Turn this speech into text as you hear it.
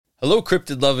Hello,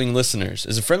 cryptid-loving listeners.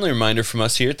 As a friendly reminder from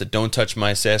us here at the Don't Touch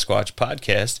My Sasquatch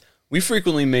podcast, we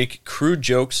frequently make crude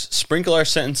jokes, sprinkle our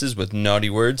sentences with naughty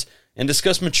words, and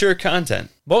discuss mature content.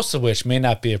 Most of which may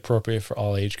not be appropriate for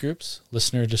all age groups.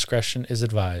 Listener discretion is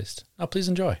advised. Now please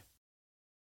enjoy.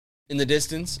 In the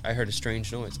distance, I heard a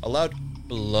strange noise. A loud,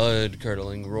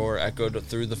 blood-curdling roar echoed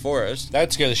through the forest.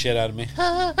 That'd scare the shit out of me.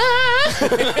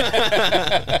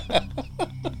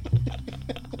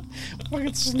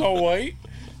 Fucking Snow White.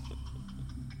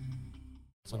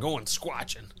 I'm going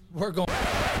squatching. We're going.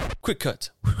 Quick cuts.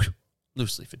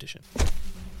 Loose leaf edition.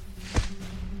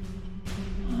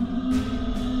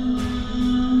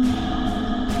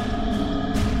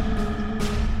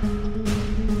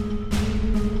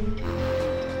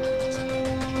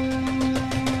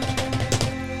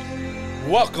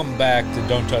 Welcome back to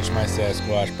Don't Touch My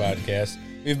Sasquatch podcast.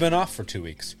 We've been off for 2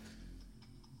 weeks.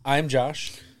 I'm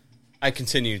Josh. I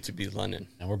continue to be Lennon.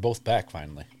 And we're both back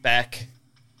finally. Back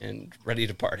and ready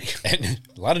to party. And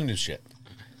a lot of new shit.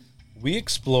 We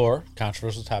explore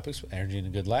controversial topics with energy and a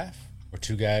good laugh. We're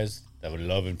two guys that would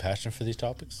love and passion for these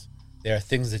topics. They are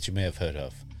things that you may have heard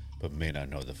of, but may not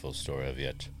know the full story of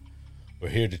yet. We're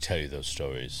here to tell you those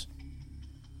stories,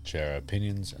 share our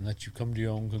opinions, and let you come to your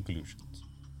own conclusions.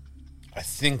 I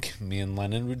think me and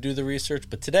Lennon would do the research,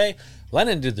 but today,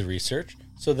 Lennon did the research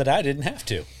so that I didn't have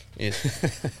to. Yeah.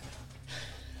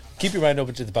 Keep your mind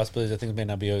open to the possibilities that things may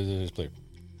not be as they appear,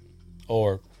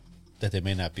 or that they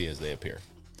may not be as they appear.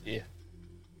 Yeah.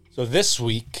 So this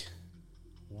week,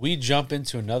 we jump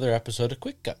into another episode of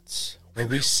Quick Cuts, where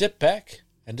we sit back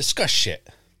and discuss shit.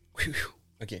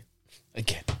 Again.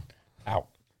 Ow.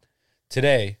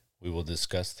 Today, we will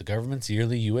discuss the government's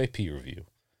yearly UAP review,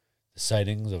 the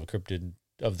sightings of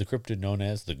the cryptid known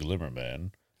as the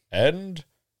Glimmerman, and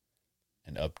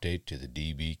an update to the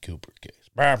D.B. Cooper case.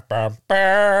 Bam, bam,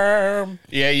 bam.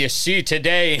 Yeah, you see,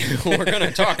 today we're going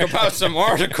to talk about some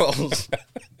articles.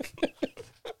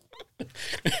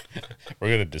 We're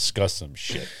going to discuss some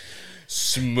shit.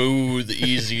 Smooth,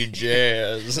 easy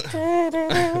jazz.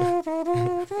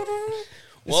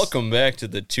 Welcome back to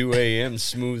the 2 a.m.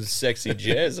 smooth, sexy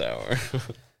jazz hour.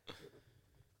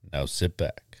 Now sit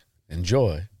back,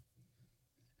 enjoy,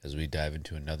 as we dive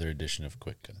into another edition of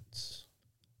Quick Cuts.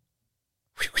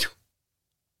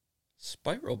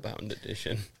 Spiral bound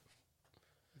edition.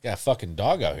 Got a fucking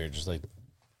dog out here just like...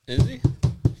 Is he?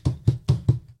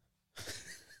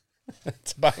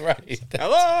 That's about right.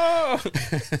 Hello!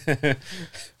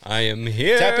 I am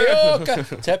here.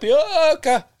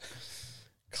 Tapioca.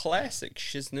 Classic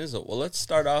shiznizzle. Well, let's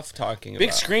start off talking Big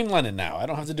about... screen Lennon now. I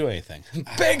don't have to do anything.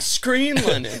 Big screen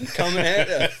Lennon coming at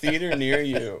a theater near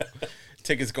you.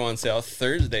 Tickets go on sale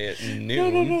Thursday at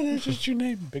noon. No, that's just your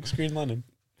name. Big screen Lennon.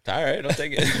 All right, I'll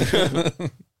take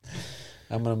it.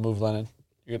 I'm going to move Lennon.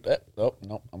 Oh,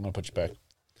 no, I'm going to put you back.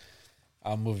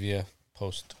 I'll move you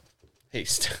post.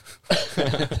 Haste.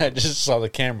 I just saw the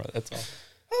camera, that's all.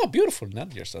 Oh, beautiful. Now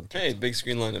your son. Hey, big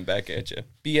screen Lennon back at you.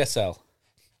 BSL.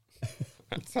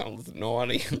 That sounds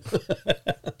naughty. So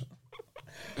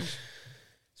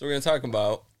we're going to talk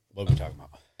about... What are we talking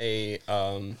about? I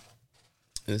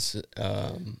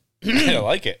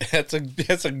like it.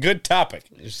 That's a good topic.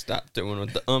 Just stop doing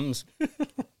with the ums. I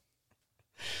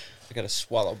got to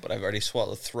swallow, but I've already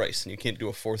swallowed thrice, and you can't do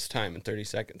a fourth time in 30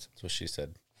 seconds. That's what she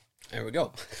said. There we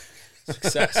go.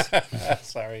 Success.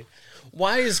 Sorry.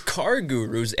 Why is Car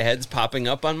Guru's ads popping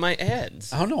up on my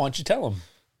ads? I don't know. Why don't you tell him?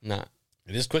 Not.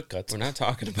 It is Quick Cuts. We're not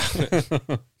talking about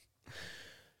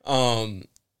it.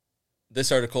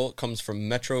 This article comes from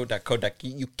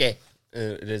metro.co.uk. It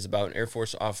is about an Air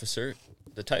Force officer.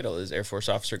 The title is Air Force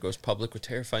Officer Goes Public with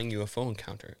Terrifying UFO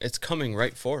Encounter. It's coming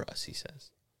right for us, he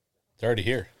says. It's already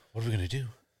here. What are we going to do?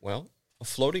 Well, a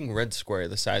floating red square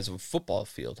the size of a football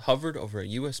field hovered over a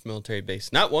U.S. military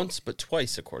base not once, but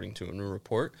twice, according to a new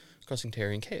report, causing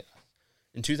terror and chaos.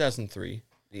 In 2003,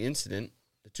 the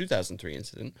 2003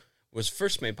 incident was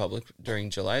first made public during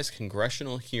July's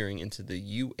congressional hearing into the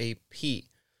UAP,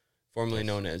 formerly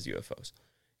known as UFOs.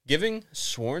 Giving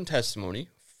sworn testimony,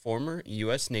 former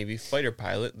U.S. Navy fighter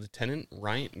pilot Lieutenant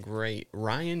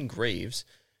Ryan Graves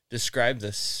described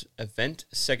this event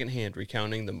secondhand,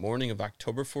 recounting the morning of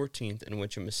October 14th in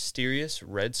which a mysterious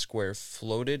red square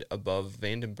floated above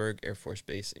Vandenberg Air Force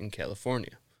Base in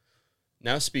California.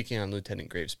 Now speaking on Lieutenant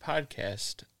Graves'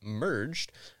 podcast,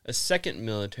 Merged, a second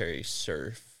military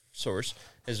source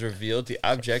has revealed the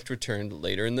object returned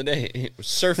later in the day. It was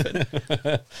surfing.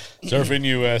 Surfing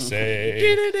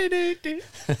USA.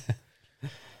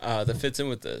 That fits in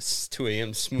with the 2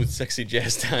 a.m. smooth, sexy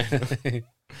jazz time.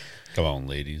 Come on,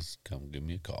 ladies. Come give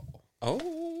me a call.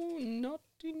 Oh,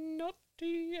 naughty, naughty.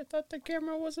 HD. I thought the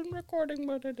camera wasn't recording,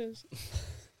 but it is.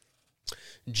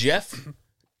 Jeff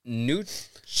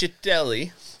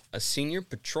Nucitelli, a senior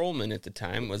patrolman at the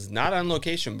time, was not on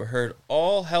location but heard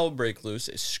all hell break loose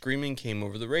as screaming came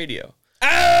over the radio.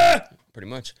 Ah! Pretty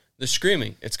much. The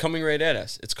screaming. It's coming right at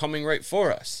us. It's coming right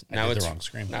for us. Now it's the wrong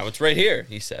scream. Now it's right here,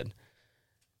 he said.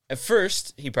 At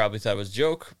first, he probably thought it was a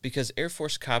joke because Air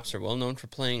Force cops are well known for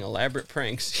playing elaborate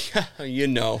pranks. You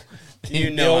know The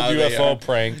old how UFO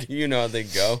prank. You know how they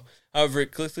go. However,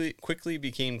 it quickly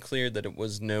became clear that it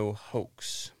was no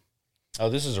hoax. Oh,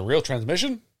 this is a real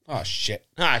transmission? Oh, shit.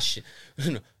 Shit.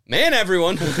 Man,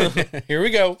 everyone. Here we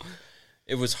go.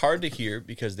 It was hard to hear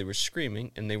because they were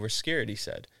screaming and they were scared, he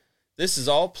said. This is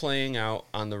all playing out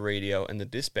on the radio and the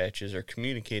dispatchers are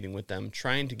communicating with them,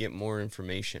 trying to get more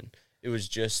information. It's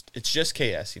just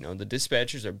chaos, you know. The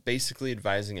dispatchers are basically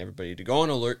advising everybody to go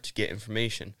on alert to get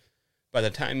information. By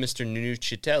the time Mr.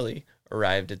 Nucitelli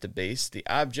arrived at the base, the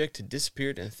object had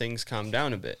disappeared and things calmed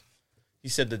down a bit. He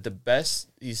said to the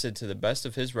best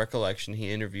of his recollection, he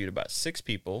interviewed about 6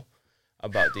 people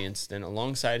about the incident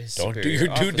alongside his Don't do superior your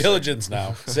due officer. diligence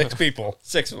now. 6 people.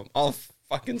 6 of them. All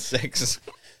fucking 6.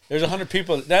 There's 100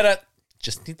 people.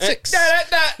 Just need 6.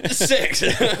 6.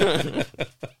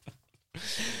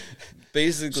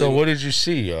 Basically. So what did you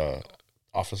see,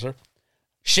 officer?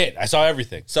 Shit, I saw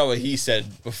everything. Saw what he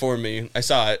said before me. I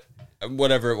saw it.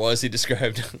 Whatever it was he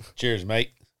described. Cheers,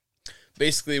 mate.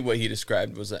 Basically what he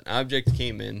described was an object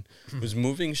came in, was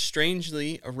moving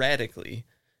strangely, erratically.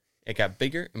 It got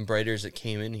bigger and brighter as it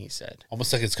came in, he said.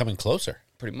 Almost like it's coming closer.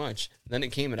 Pretty much. Then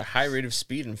it came at a high rate of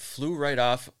speed and flew right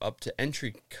off up to the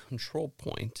entry control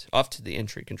point,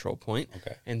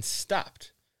 Okay. and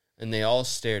stopped. And they all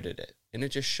stared at it, and it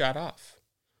just shot off.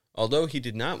 Although he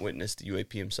did not witness the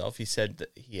UAP himself, he said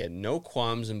that he had no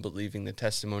qualms in believing the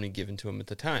testimony given to him at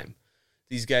the time.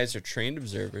 These guys are trained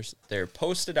observers. They're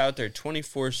posted out there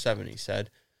 24/7, he said.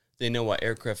 They know what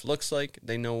aircraft looks like.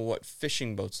 They know what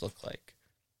fishing boats look like.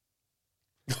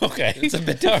 Okay. It's a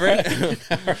bit different.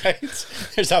 All right.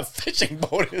 There's a fishing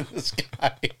boat in the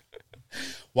sky.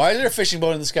 Why is there a fishing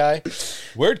boat in the sky?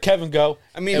 Where'd Kevin go?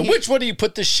 I mean, and which one do you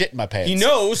put this shit in my pants? He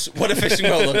knows what a fishing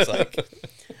boat looks like.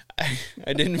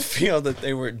 I didn't feel that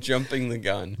they were jumping the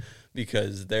gun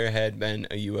because there had been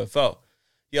a UFO.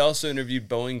 He also interviewed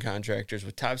Boeing contractors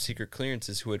with top secret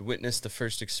clearances who had witnessed the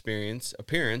first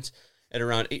appearance at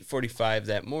around 8:45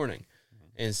 that morning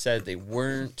and said they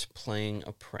weren't playing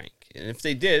a prank. And if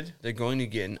they did, they're going to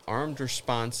get an armed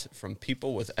response from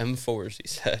people with M4s, he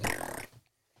said.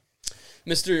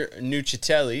 Mr.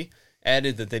 Nucitelli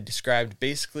added that they described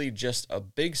basically just a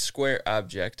big square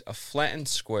object, a flattened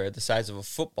square the size of a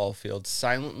football field,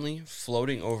 silently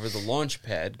floating over the launch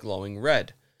pad, glowing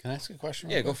red. Can I ask a question?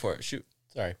 Yeah, go for it. Shoot.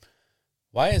 Sorry.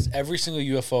 Why is every single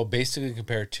UFO basically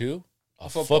compared to a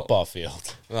football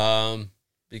field?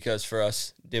 Because for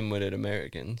us dim-witted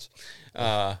Americans,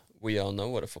 we all know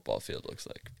what a football field looks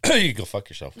like. You go fuck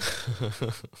yourself.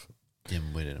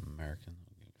 Dim-witted American.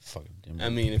 Fucking dim-witted. I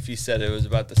mean, if you said it was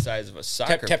about the size of a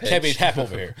soccer pitch. Tap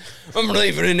over here. I'm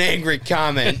leaving an angry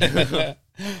comment.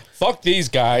 Fuck these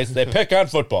guys. They pick on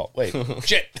football. Wait.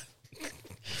 Shit.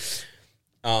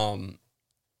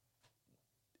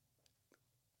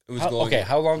 It was glowing. Okay,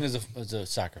 how long is a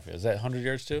soccer field? Is that 100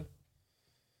 yards too?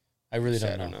 I really don't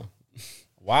know. I don't know.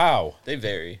 Wow. They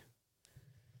vary.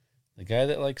 The guy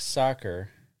that likes soccer.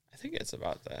 I think it's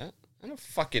about that. I don't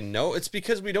fucking know. It's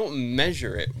because we don't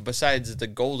measure it besides the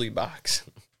goalie box.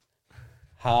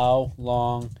 How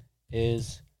long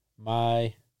is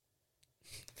my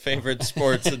favorite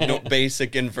sports and no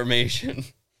basic information?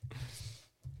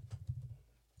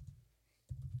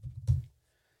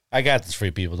 I got this for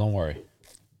you people. Don't worry.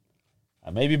 I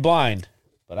may be blind,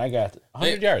 but I got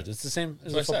 100 yards. It's the same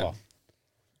as a football.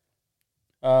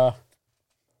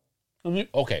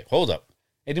 Okay, hold up.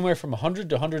 Anywhere from 100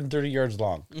 to 130 yards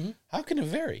long. Mm-hmm. How can it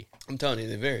vary? I'm telling you,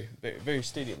 they vary. Very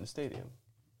stadium to stadium.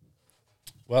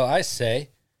 Well, I say,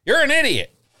 you're an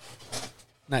idiot.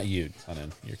 Not you,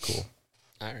 Hunnan. You're cool.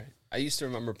 All right. I used to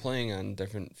remember playing on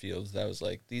different fields that was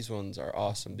like, these ones are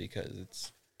awesome because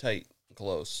it's tight,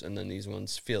 close, and then these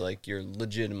ones feel like you're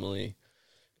legitimately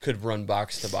could run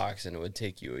box to box and it would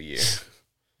take you a year.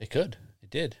 It could. It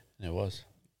did. And it was.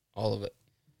 All of it.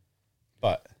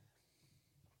 But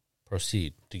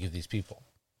proceed to give these people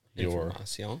your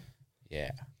information. Yeah.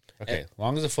 Okay.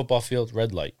 Long as a football field,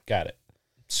 red light. Got it.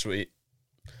 Sweet.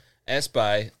 Asked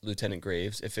by Lieutenant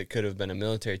Graves if it could have been a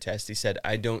military test, he said,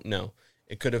 I don't know.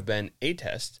 It could have been a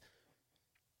test.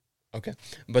 Okay.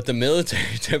 But the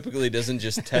military typically doesn't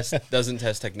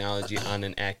test technology on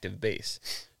an active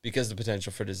base because the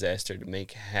potential for disaster to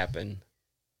make happen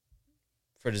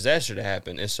for a disaster to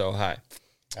happen is so high.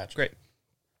 Gotcha. Great.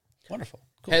 Wonderful.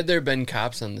 Cool. Had there been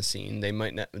cops on the scene, they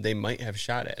might have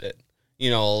shot at it. You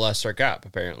know, a lesser cop,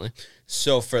 apparently.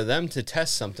 So for them to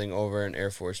test something over an Air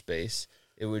Force base,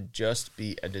 it would just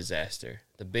be a disaster.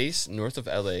 The base north of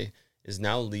LA is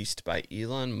now leased by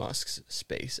Elon Musk's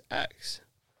SpaceX.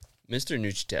 Mr.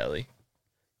 Nucitelli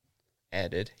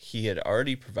added he had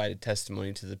already provided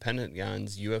testimony to the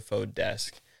Pentagon's UFO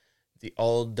desk, the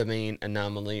All-Domain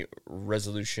Anomaly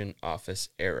Resolution Office,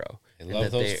 AARO. I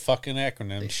love those fucking They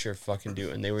acronyms. sure fucking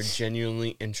do. And they were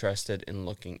genuinely interested in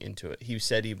looking into it. He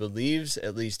said he believes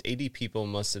at least 80 people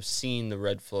must have seen the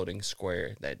red floating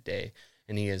square that day,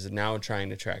 and he is now trying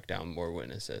to track down more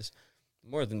witnesses.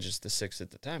 More than just the 6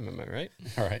 at the time, am I right?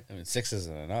 All right. I mean, 6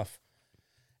 isn't enough.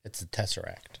 It's a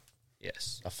Tesseract,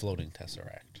 Yes. a floating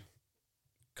Tesseract.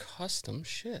 Custom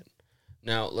shit.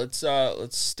 Now let's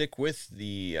stick with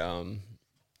the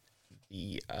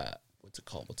what's it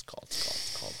called? It's called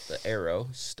the Arrow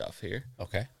stuff here.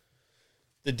 Okay.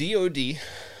 The DoD,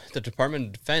 the Department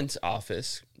of Defense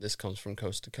office. This comes from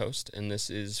Coast to Coast, and this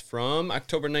is from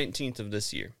October 19th of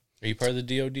this year. Are you part of the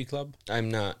DOD club? I'm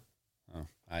not. Oh,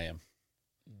 I am.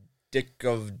 Dick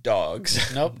of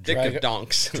dogs. Nope. Dick of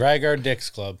donks. Drag our dicks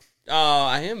club. Oh,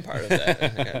 I am part of that. I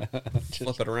gotta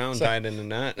flip it around, tie it in a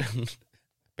knot.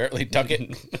 Barely tuck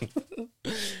it.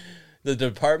 The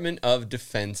Department of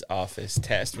Defense office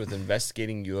tasked with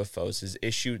investigating UFOs has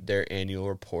issued their annual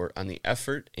report on the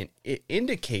effort, and it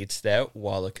indicates that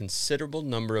while a considerable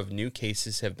number of new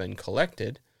cases have been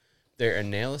collected, their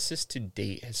analysis to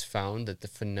date has found that the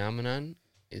phenomenon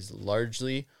is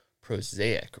largely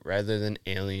prosaic rather than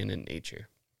alien in nature.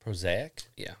 Prosaic?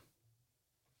 Yeah.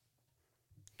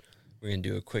 We're going to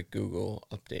do a quick Google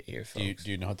update here, folks.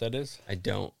 Do you know what that is? I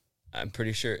don't. I'm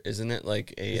pretty sure. Isn't it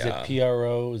like a... Is it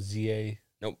Proza?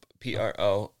 Nope.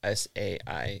 Prosaic.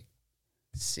 Got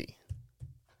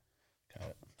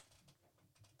it.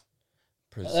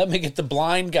 Pros- Let me get the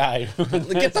blind guy.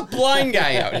 Get the blind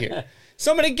guy out here.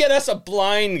 Somebody get us a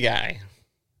blind guy.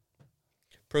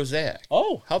 Prosaic.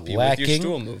 Oh, Help you with your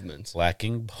stool movements.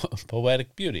 Lacking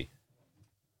poetic beauty.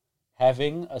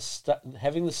 Having the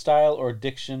style or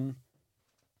diction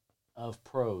of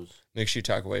prose. Make sure you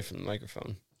talk away from the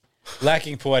microphone.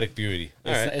 Lacking poetic beauty.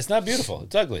 All right. It's not beautiful.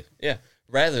 It's ugly. Yeah.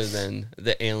 Rather than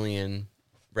alien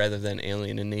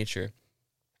in nature.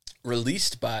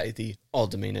 Released by the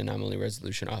All-Domain Anomaly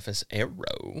Resolution Office,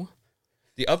 AARO,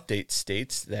 the update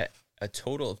states that a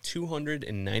total of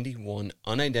 291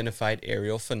 unidentified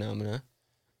aerial phenomena,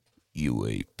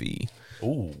 UAP,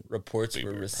 reports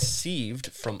were received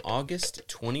from August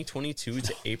 2022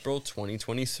 to April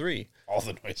 2023. All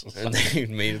the noises. And they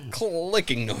made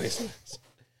clicking noises.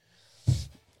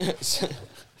 So,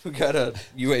 we got a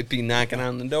UAP knocking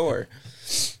on the door.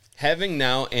 Having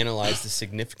now analyzed a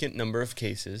significant number of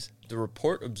cases, the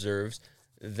report observes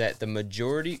that the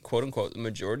majority, quote unquote, the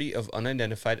majority of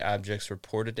unidentified objects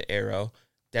reported to AARO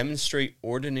demonstrate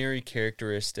ordinary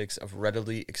characteristics of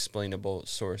readily explainable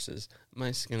sources. I'm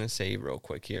just going to say real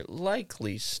quick here,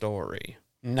 likely story.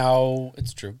 No,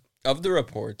 it's true. Of the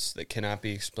reports that cannot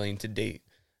be explained to date,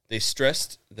 they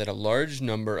stressed that a large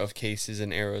number of cases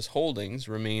in AARO's holdings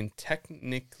remain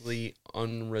technically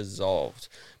unresolved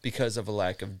because of a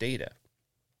lack of data.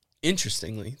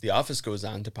 Interestingly, the office goes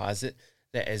on to posit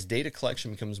that as data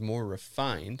collection becomes more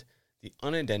refined, the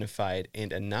unidentified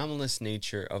and anomalous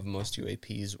nature of most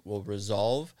UAPs will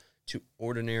resolve to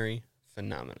ordinary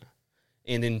phenomena,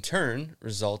 and in turn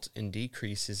result in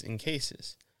decreases in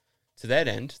cases. To that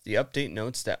end, the update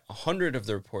notes that 100 of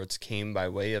the reports came by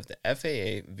way of the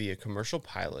FAA via commercial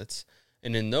pilots,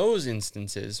 and in those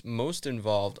instances, most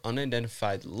involved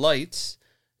unidentified lights,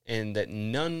 and that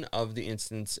none of the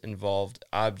instance involved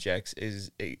objects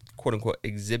is a quote-unquote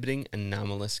exhibiting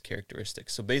anomalous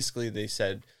characteristics. So basically, they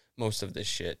said most of this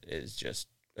shit is just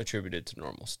attributed to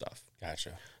normal stuff.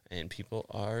 Gotcha. And people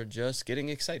are just getting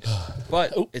excited.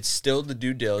 But it's still the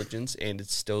due diligence, and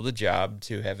it's still the job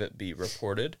to have it be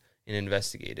reported and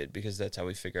investigated, because that's how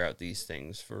we figure out these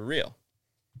things for real.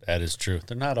 That is true.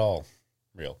 They're not all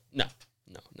real. No,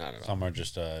 not at all. Some are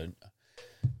just,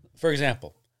 for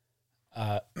example,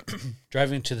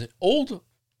 driving to the old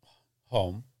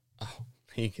home. Oh,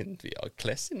 he can be all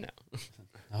classy now.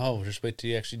 Oh, just wait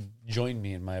till you actually join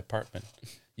me in my apartment.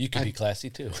 You can be classy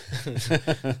too.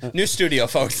 New studio,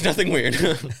 folks. Nothing weird.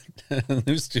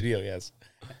 New studio, yes.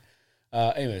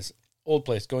 Anyways, old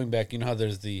place. Going back, you know how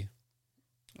there's the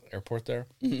airport there?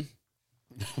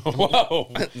 Mm-hmm. Whoa.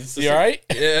 You all right?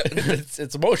 Yeah.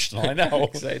 It's emotional, I know.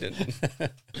 Excited.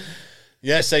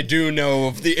 Yes, I do know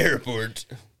of the airport.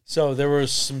 So there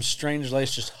was some strange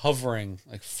lights just hovering,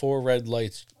 like 4 red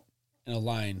lights in a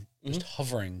line, just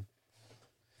hovering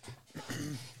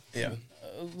Yeah.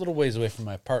 a little ways away from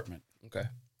my apartment. Okay.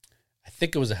 I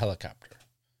think it was a helicopter,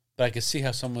 but I could see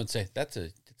how someone would say it's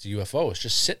a UFO. It's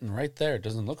just sitting right there. It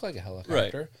doesn't look like a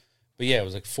helicopter. Right. But yeah, it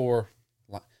was like 4.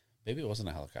 Maybe it wasn't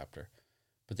a helicopter,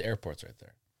 but the airport's right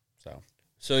there.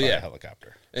 So yeah, a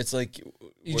helicopter. it's like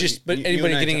But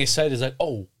anybody getting excited is like,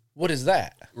 oh, what is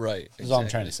that? right. That's all I'm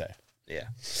trying to say. Yeah,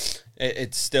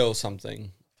 it's still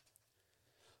something.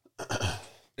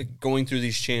 Going through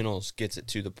these channels gets it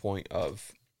to the point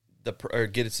of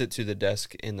gets it to the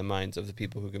desk in the minds of the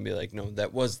people who can be like, no,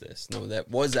 that was this. No, that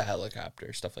was a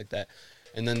helicopter, stuff like that.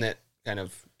 And then that kind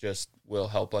of just will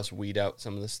help us weed out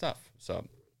some of the stuff. So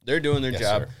they're doing their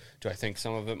job. Sir. Do I think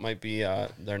some of it might be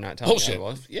they're not telling Bullshit.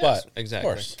 you? Yes, But,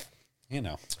 exactly. Of course,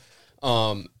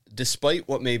 Despite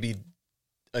what may be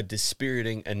a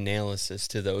dispiriting analysis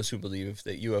to those who believe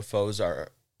that UFOs are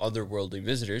otherworldly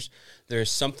visitors, there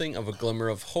is something of a glimmer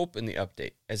of hope in the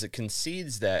update, as it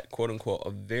concedes that, quote-unquote,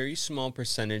 a very small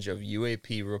percentage of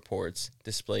UAP reports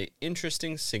display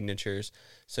interesting signatures,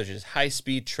 such as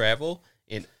high-speed travel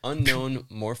and unknown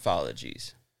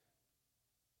morphologies.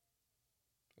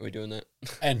 Are we doing that?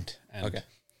 And Okay.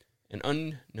 An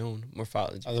unknown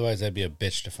morphology. Otherwise, that'd be a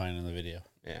bitch to find in the video.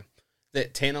 Yeah.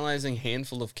 That tantalizing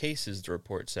handful of cases, the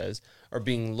report says, are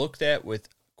being looked at with,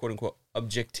 quote-unquote,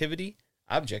 objectivity,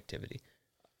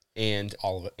 and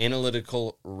All of it.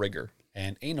 analytical rigor.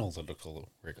 And analytical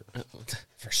rigor.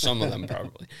 For some of them,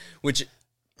 probably. Which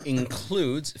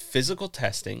includes physical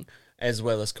testing, as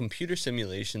well as computer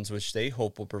simulations, which they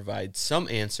hope will provide some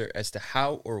answer as to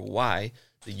how or why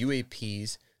the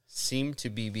UAPs seem to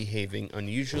be behaving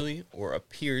unusually or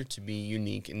appear to be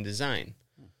unique in design.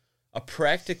 A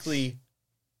particularly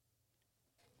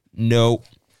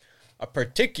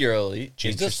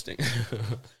interesting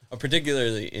a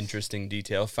particularly interesting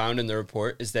detail found in the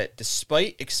report is that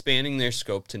despite expanding their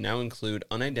scope to now include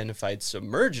unidentified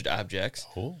submerged objects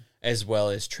as well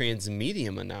as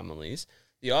transmedium anomalies,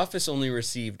 the office only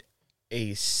received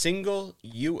a single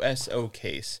USO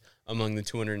case among the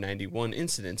 291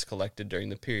 incidents collected during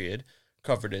the period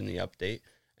covered in the update,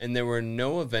 and there were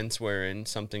no events wherein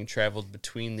something traveled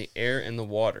between the air and the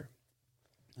water.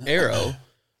 Arrow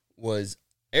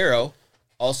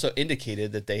also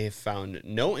indicated that they have found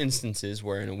no instances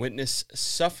wherein a witness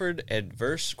suffered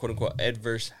adverse, quote-unquote,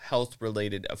 adverse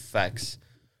health-related effects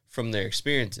from their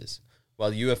experiences.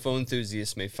 While UFO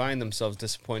enthusiasts may find themselves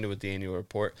disappointed with the annual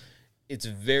report, its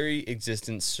very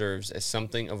existence serves as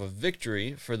something of a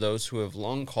victory for those who have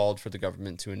long called for the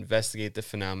government to investigate the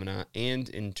phenomena and,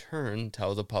 in turn,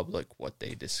 tell the public what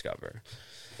they discover.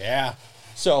 Yeah.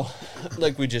 So,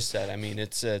 like we just said, I mean,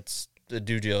 it's the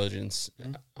due diligence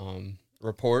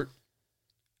report,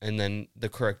 and then the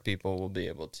correct people will be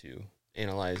able to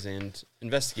analyze and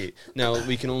investigate. Now,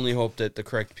 we can only hope that the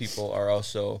correct people are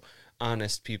also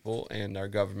honest people, and our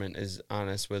government is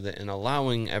honest with it and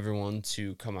allowing everyone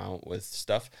to come out with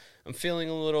stuff. I'm feeling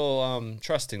a little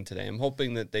trusting today. I'm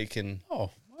hoping that they can... Oh,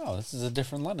 wow, this is a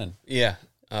different Lennon. Yeah.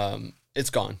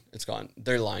 It's gone.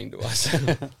 They're lying to us.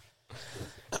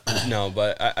 No,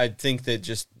 but I think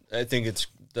that I think it's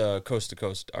the Coast to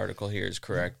Coast article here is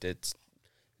correct. It's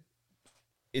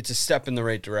a step in the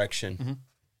right direction.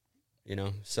 You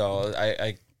know, so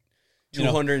I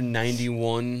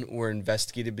 291 were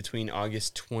investigated between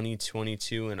August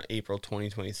 2022 and April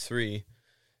 2023.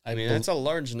 I mean, that's a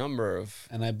large number of...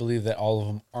 And I believe that all of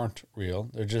them aren't real.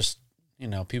 They're just,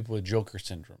 people with Joker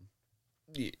syndrome.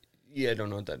 Yeah, I don't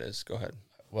know what that is. Go ahead.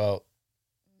 Well,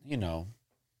 I'm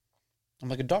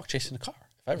like a dog chasing a car.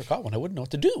 If I ever caught one, I wouldn't know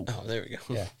what to do. Oh, there we go.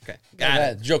 Yeah. Okay. Got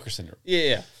it. Joker syndrome.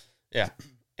 Yeah.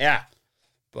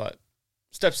 But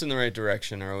steps in the right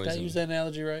direction are always... Did I use that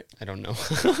analogy right? I don't know.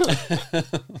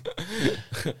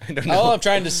 I don't know. All I'm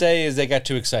trying to say is they got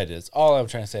too excited. That's all I'm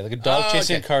trying to say. Like a dog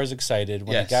chasing a car is excited.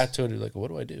 When they got to it, they're like, what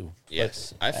do I do?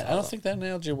 Yes. I don't think that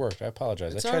analogy worked. I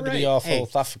apologize. It's I tried all to be right. all Hey.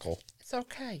 philosophical. It's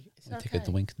okay. Take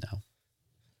a wink now.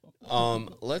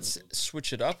 Let's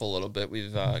switch it up a little bit.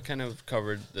 We've kind of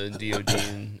covered the DOD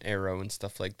and Arrow and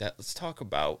stuff like that. Let's talk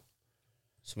about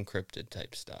some cryptid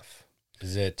type stuff.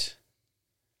 Is it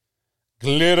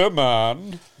Glitter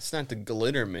Man? It's not the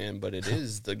Glitter Man, but it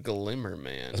is the Glimmer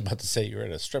Man. I was about to say you were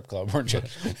at a strip club, weren't you?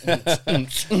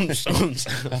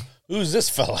 Who's this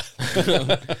fella?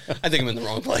 I think I'm in the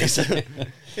wrong place.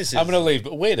 I'm going to leave,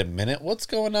 but wait a minute. What's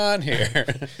going on here?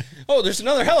 Oh, there's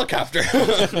another helicopter.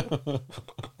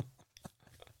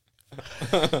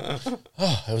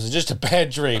 Oh, it was just a bad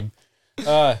dream.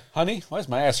 Honey, why does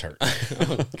my ass hurt?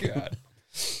 Oh, God.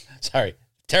 Sorry.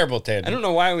 Terrible tangent. I don't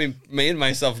know why we made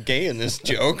myself gay in this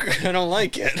joke. I don't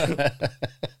like it.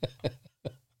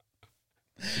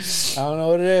 I don't know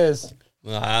what it is.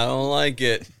 Well, I don't like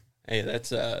it. Hey,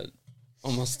 that's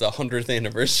almost the 100th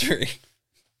anniversary.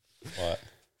 What?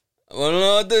 I don't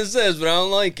know what this is, but I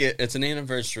don't like it. It's an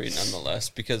anniversary nonetheless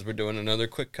because we're doing another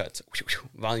Quick Cuts,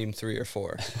 volume 3 or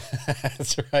 4.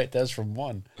 That's right. That's from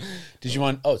 1. Did you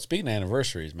want... Oh, speaking of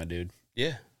anniversaries, my dude.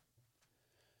 Yeah.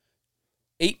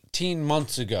 18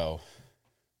 months ago,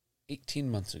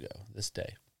 this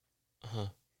day. Uh-huh.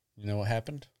 You know what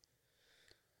happened?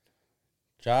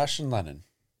 Josh and Lennon,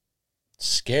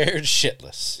 scared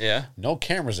shitless. Yeah. No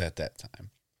cameras at that time.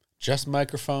 Just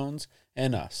microphones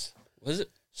and us. Was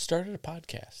it Started a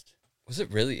podcast.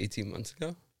 really 18 months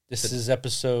ago? This is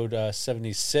episode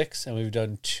 76, and we've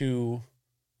done 2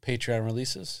 Patreon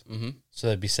releases. Mm-hmm. So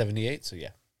that'd be 78. So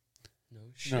yeah. No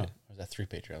shit. No, or is that 3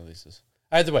 Patreon releases?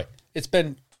 Either way, it's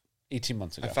been 18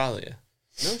 months ago. I follow you.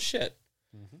 No shit.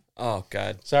 Mm-hmm. Oh,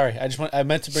 God. Sorry, I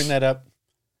meant to bring that up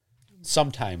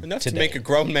sometime Enough today. to make a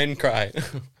grown man cry.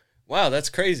 Wow, that's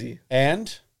crazy.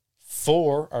 And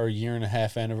for our 1.5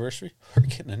 year anniversary, we're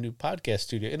getting a new podcast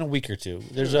studio in a week or 2.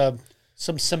 There's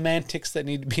some semantics that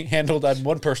need to be handled on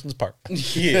one person's part.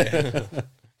 Yeah.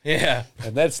 Yeah.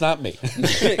 And that's not me.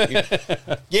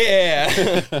 Yeah.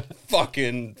 Fuck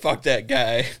that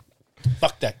guy.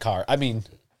 Fuck that car. I mean,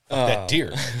 fuck that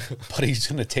deer. But he's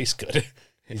going to taste good.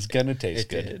 He's going to taste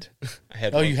good. Did. I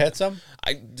had Oh, one. you had some?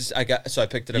 I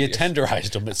picked it up. You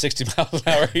tenderized him at 60 miles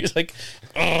an hour. He's like,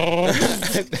 oh,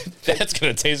 that's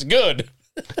going to taste good.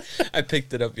 I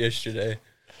picked it up yesterday.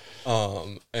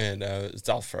 And it's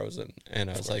all frozen. And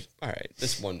I was like, all right,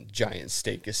 this one giant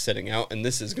steak is sitting out, and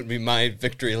this is going to be my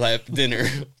victory lap dinner.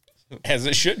 As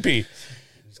it should be.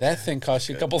 That thing cost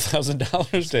you a couple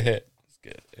 $1,000s to hit. It's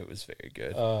good. It was very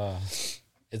good.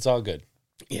 It's all good.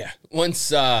 Yeah. Once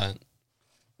the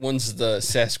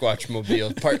Sasquatch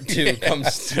Mobile Part 2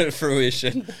 comes to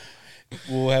fruition.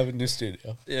 We'll have a new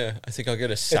studio. Yeah, I think I'll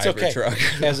get a It's Cybertruck. okay.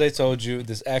 Truck. As I told you,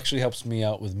 this actually helps me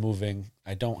out with moving.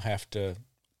 I don't have to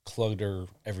clutter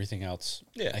everything else.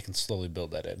 Yeah. I can slowly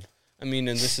build that in. I mean,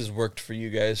 and this has worked for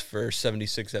you guys for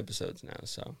 76 episodes now,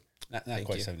 so. Not Thank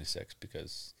quite you. 76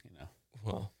 because,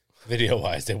 Well,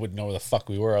 video-wise, they wouldn't know where the fuck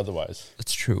we were otherwise.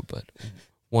 that's true, but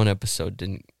one episode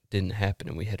didn't happen,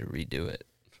 and we had to redo it.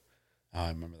 Oh, I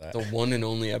remember that. The one and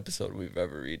only episode we've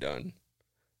ever redone.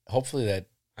 Hopefully that...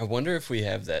 I wonder if we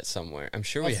have that somewhere. I'm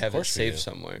sure we Of have it course we saved do.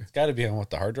 somewhere. It's got to be on, what,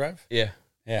 the hard drive? Yeah.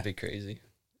 Yeah. That'd be crazy.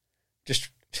 Just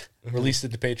release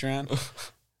it to Patreon.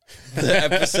 The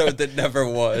episode that never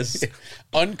was.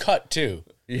 Uncut, too.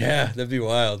 Yeah, that'd be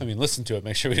wild. I mean, listen to it.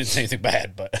 Make sure we didn't say anything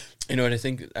bad, but... You know what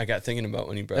I got thinking about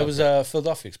when you brought That was a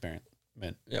Philadelphia experiment.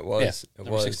 It was. Yeah, It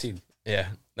number was. 16. Yeah.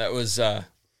 That was an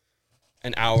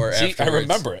hour See, afterwards. I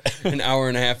remember it. An hour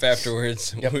and a half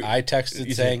afterwards. Yep, I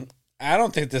texted saying, I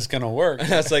don't think this is going to work.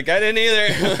 I was like, I didn't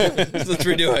either. Let's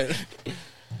redo it.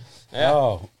 Yeah.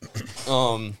 Oh, I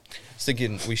was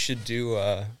thinking we should do.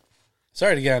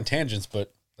 sorry to get on tangents,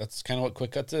 but that's kind of what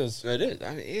Quick Cuts is. It is. I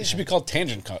mean, yeah. It should be called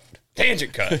Tangent Cut.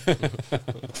 Tangent Cut.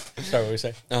 Sorry, what were you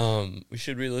saying? We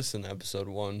should re-listen to episode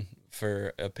 1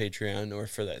 for a Patreon or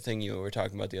for that thing you were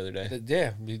talking about the other day.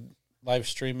 Yeah, we live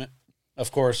stream it.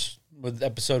 Of course, with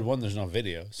episode 1, there's no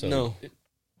video, so No.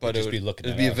 But just it be would looking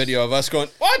it'd at be a us. video of us going,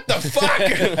 "What the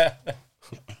fuck?"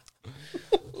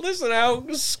 Listen how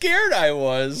scared I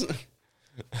was.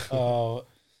 Oh,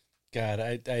 God,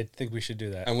 I think we should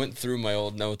do that. I went through my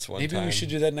old notes one Maybe time. we should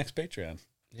do that next Patreon.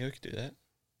 Yeah, we could do that.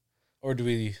 Or do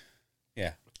we...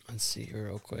 Yeah. Let's see here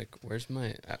real quick. Where's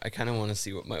my... I kind of want to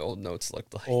see what my old notes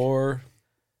looked like. Or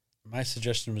my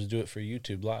suggestion was do it for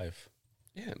YouTube Live.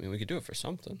 Yeah, I mean, we could do it for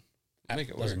something. Make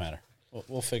it work. Doesn't matter.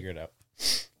 We'll figure it out.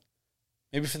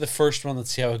 Maybe for the first one,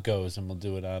 let's see how it goes, and we'll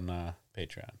do it on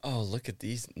Patreon. Oh, look at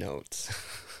these notes.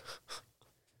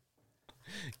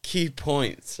 Key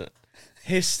points.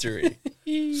 History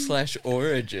 /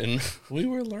 origin. We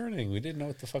were learning. We didn't know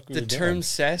what the fuck we The were term doing.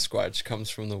 Sasquatch comes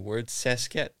from the word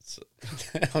Saskets.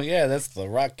 Oh, yeah, that's the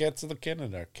Rockettes of the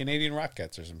Canada. Canadian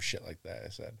Rockettes or some shit like that, I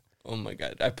said. Oh my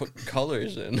god, I put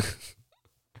colors in.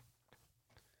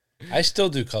 I still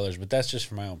do colors, but that's just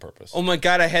for my own purpose. Oh my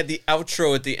god, I had the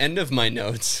outro at the end of my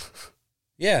notes.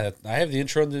 Yeah, I have the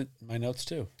intro in my notes,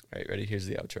 too. All right, ready? Here's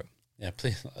the outro. Yeah,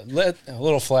 please. Let a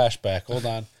little flashback. Hold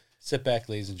on. Sit back,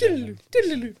 ladies and gentlemen.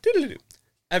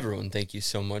 Everyone, thank you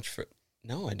so much for...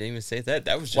 No, I didn't even say that.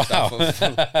 That was just Wow. off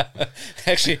of...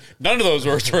 Actually, none of those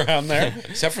words were on there,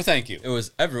 except for thank you. It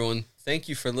was, everyone, thank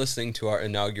you for listening to our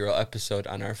inaugural episode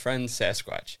on our friend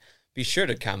Sasquatch. Be sure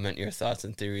to comment your thoughts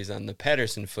and theories on the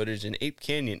Patterson footage and Ape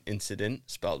Canyon incident,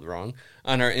 spelled wrong,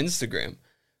 on our Instagram.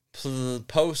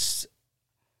 Post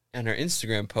on our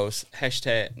Instagram post,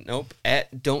 #,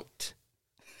 at don't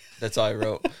That's all I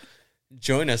wrote.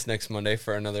 Join us next Monday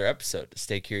for another episode.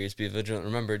 Stay curious, be vigilant.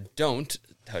 Remember, don't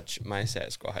touch my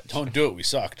Sasquatch. Don't do it. We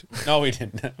sucked. No, we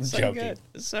didn't. I'm so joking. good.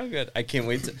 It's so good. I can't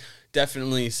wait to.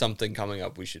 Definitely something coming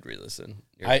up we should re-listen.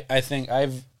 I think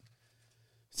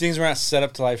seeing as we're not set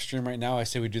up to live stream right now, I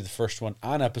say we do the first one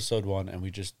on episode 1, and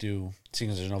we just do,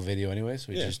 seeing as there's no video anyway,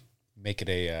 so we just make it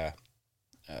a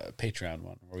Patreon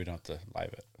one where we don't have to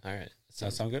live it. All right. Does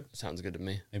that sound good? Sounds good to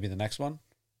me. Maybe the next one?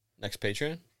 Next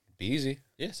Patreon? Be easy.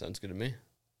 Yeah, sounds good to me.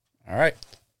 All right.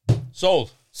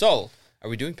 Sold. Are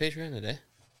we doing Patreon today?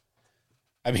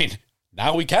 I mean,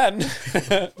 now we can.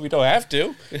 We don't have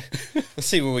to. Let's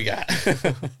see what we got.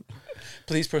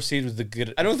 Please proceed with the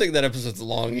good. I don't think that episode's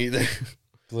long either.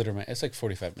 Glitter Man. It's like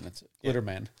 45 minutes. Glitter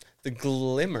Man. The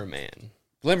Glimmer Man.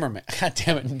 Glimmer Man. God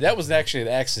damn it. That was actually an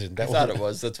accident. I thought it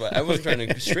was. That's why I wasn't trying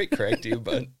to straight correct you,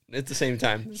 but at the same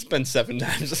time, it's been 7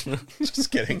 times.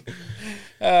 Just kidding.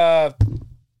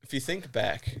 If you think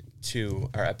back to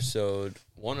our episode,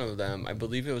 one of them, I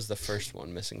believe it was the first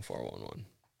one, Missing 411.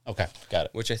 Okay, got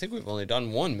it. Which I think we've only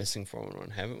done one Missing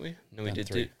 411, haven't we? No, we did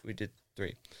 3. We did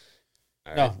 3.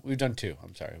 All no, right. we've done 2.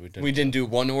 I'm sorry. We didn't do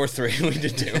 1 or 3. We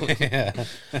did 2. Yeah.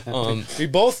 We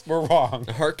both were wrong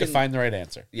to find the right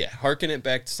answer. Yeah, harken it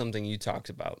back to something you talked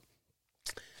about.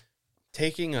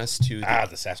 Taking us to the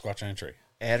Sasquatch on a tree.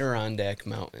 Adirondack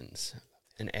Mountains.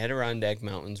 An Adirondack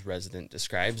Mountains resident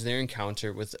describes their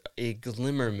encounter with a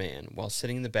Glimmer Man while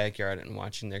sitting in the backyard and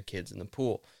watching their kids in the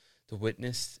pool. The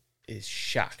witness is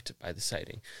shocked by the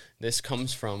sighting. This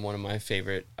comes from one of my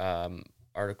favorite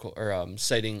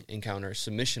sighting encounter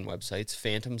submission websites,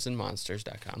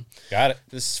 phantomsandmonsters.com. Got it.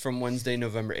 This is from Wednesday,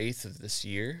 November 8th of this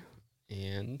year,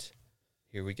 and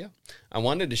here we go. I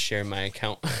wanted to share my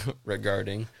account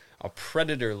regarding a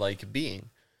predator-like being.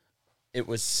 It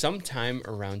was sometime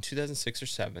around 2006 or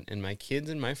 7, and my kids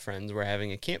and my friends were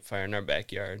having a campfire in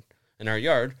our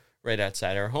yard right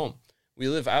outside our home. We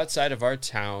live outside of our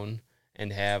town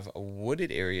and have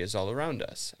wooded areas all around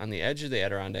us on the edge of the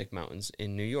Adirondack Mountains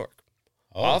in New York.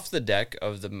 Oh. Off the deck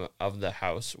of the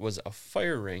house was a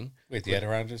fire ring. Wait, the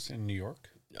Adirondacks in New York?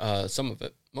 Some of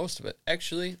it, most of it,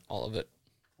 actually, all of it.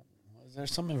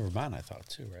 There's some in Vermont, I thought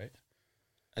too, right?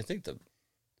 I think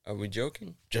Are we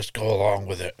joking? Just go along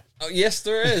with it. Oh, yes,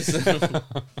 there is.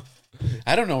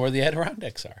 I don't know where the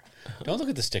Adirondacks are. Don't look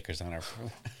at the stickers on our.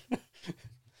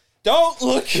 Don't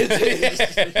look at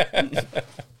this.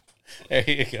 There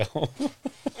you go.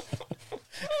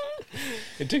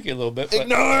 It took you a little bit. But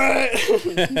ignore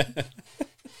it.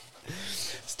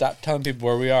 Stop telling people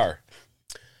where we are.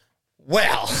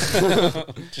 Well,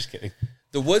 just kidding.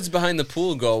 The woods behind the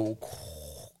pool go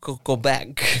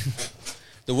back.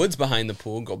 The woods behind the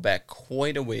pool go back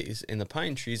quite a ways, and the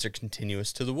pine trees are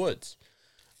continuous to the woods.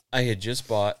 I had just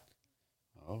brought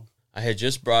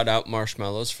out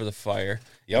marshmallows for the fire.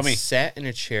 Yummy. And sat in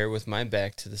a chair with my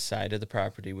back to the side of the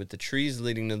property with the trees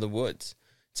leading to the woods.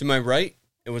 To my right,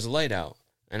 it was light out,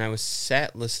 and I was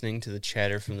sat listening to the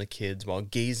chatter from the kids while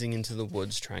gazing into the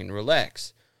woods trying to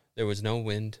relax. There was no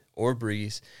wind or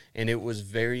breeze, and it was a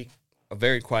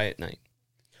very quiet night.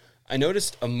 I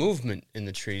noticed a movement in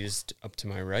the trees up to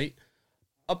my right,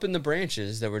 up in the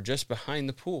branches that were just behind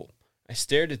the pool. I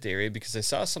stared at the area because I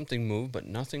saw something move, but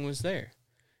nothing was there.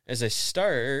 As I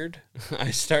started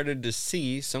to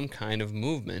see some kind of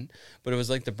movement, but it was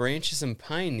like the branches and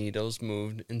pine needles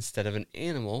moved instead of an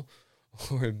animal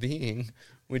or a being,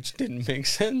 which didn't make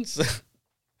sense.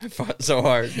 I fought so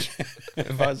hard. I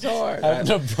wouldn't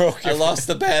have broke. I lost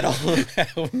the battle. I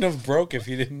wouldn't have broke if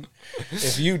you didn't.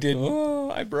 If you didn't. Oh,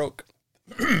 I broke.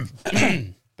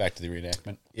 Back to the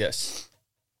reenactment. Yes.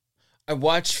 I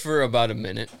watched for about a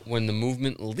minute when the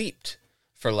movement leaped,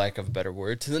 for lack of a better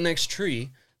word, to the next tree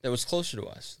that was closer to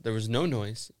us. There was no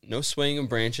noise, no swaying of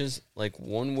branches like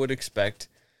one would expect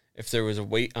if there was a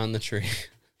weight on the tree.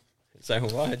 As I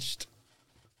watched,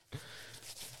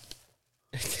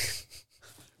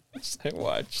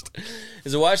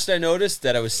 I noticed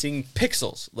that I was seeing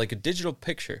pixels, like a digital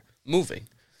picture, moving.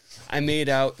 I made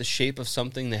out the shape of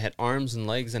something that had arms and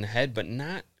legs and a head, but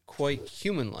not quite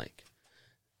human-like.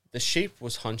 The shape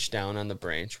was hunched down on the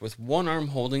branch, with one arm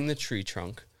holding the tree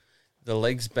trunk, the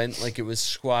legs bent like it was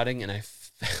squatting, and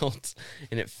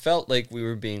it felt like we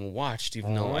were being watched,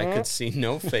 even though I could see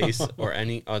no face or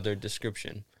any other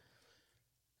description.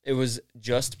 It was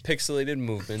just pixelated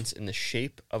movements in the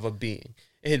shape of a being.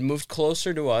 It had moved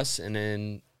closer to us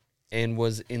and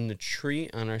was in the tree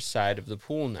on our side of the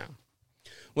pool now.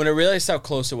 When I realized how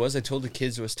close it was, I told the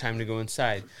kids it was time to go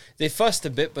inside. They fussed a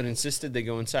bit, but insisted they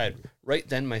go inside. Right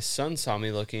then, my son saw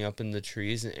me looking up in the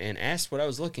trees and asked what I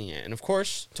was looking at, and of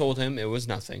course, told him it was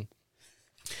nothing.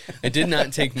 I did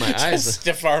not take my eyes.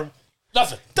 Stiff arm.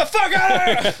 Nothing. The fuck out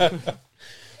of here!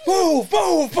 Move,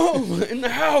 move, move! In the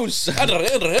house!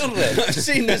 I've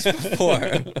seen this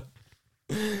before.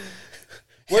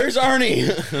 Where's Arnie?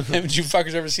 Haven't you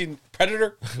fuckers ever seen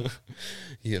Predator?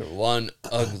 You're one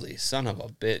ugly son of a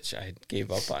bitch. I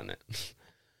gave up on it.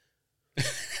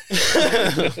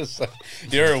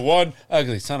 You're one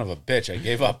ugly son of a bitch. I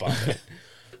gave up on it.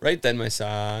 Right then, my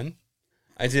son.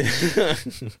 I did.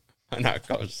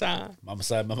 Son. Mama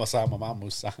said, Mama saw my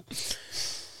mama saw.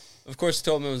 Of course,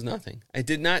 told him it was nothing. I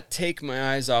did not take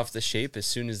my eyes off the shape as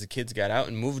soon as the kids got out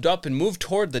and moved up and moved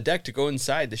toward the deck to go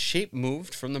inside. The shape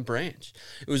moved from the branch.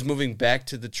 It was moving back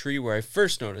to the tree where I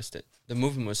first noticed it. The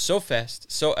movement was so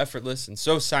fast, so effortless, and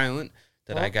so silent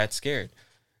that I got scared.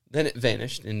 Then it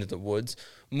vanished into the woods,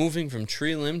 moving from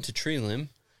tree limb to tree limb,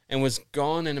 and was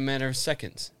gone in a matter of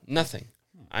seconds. Nothing.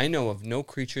 I know of no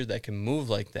creature that can move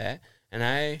like that, and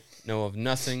I know of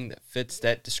nothing that fits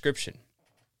that description.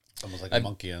 Almost like a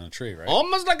monkey on a tree, right?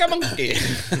 Almost like a monkey.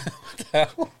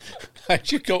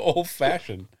 How'd you go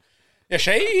old-fashioned? Yeah,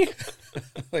 Shay.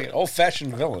 Like an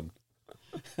old-fashioned villain.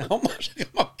 Almost like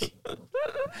a monkey.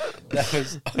 That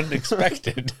was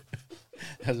unexpected.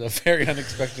 That was a very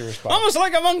unexpected response. Almost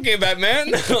like a monkey,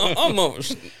 Batman.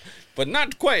 Almost. But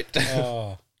not quite.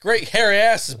 Great hairy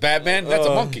asses, Batman. That's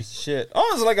a monkey. Shit.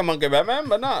 Almost like a monkey, Batman,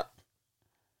 but not.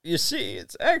 You see,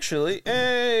 it's actually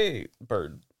a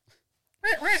bird.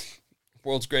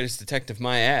 World's greatest detective,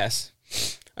 my ass.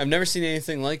 I've never seen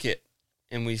anything like it.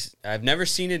 And I've never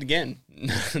seen it again.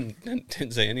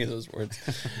 Didn't say any of those words.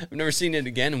 I've never seen it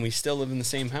again, and we still live in the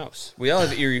same house. We all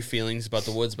have eerie feelings about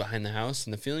the woods behind the house,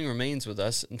 and the feeling remains with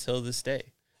us until this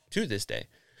day. To this day.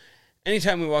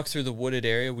 Anytime we walk through the wooded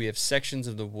area, we have sections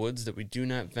of the woods that we do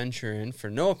not venture in for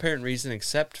no apparent reason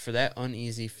except for that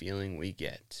uneasy feeling we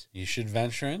get. You should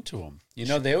venture into them. You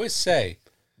know, they always say,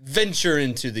 venture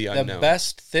into the unknown. The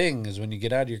best thing is when you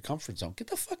get out of your comfort zone. Get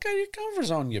the fuck out of your comfort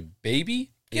zone, you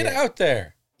baby. Get out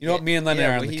there. You know what? Me and Lennon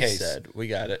are on the case. Said. We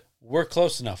got it. We're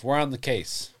close enough. We're on the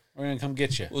case. We're going to come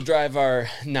get you. We'll drive our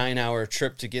 9-hour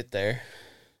trip to get there.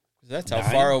 That's how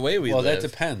far away we live. Well, that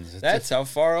depends. That's how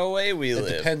far away we live.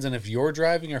 It depends on if you're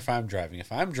driving or if I'm driving.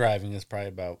 If I'm driving, it's probably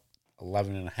about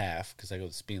 11 and a half because I go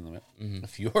the speed limit. Mm-hmm.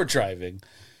 If you're driving,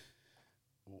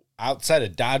 outside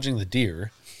of dodging the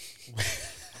deer.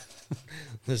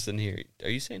 Listen here. Are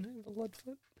you saying I have a lead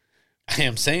foot? I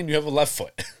am saying you have a left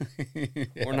foot. Yeah.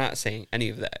 We're not saying any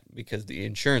of that because the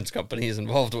insurance company is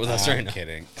involved with us right now. I'm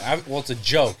kidding. Well, it's a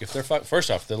joke. If they're first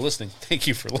off, they're listening. Thank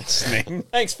you for listening.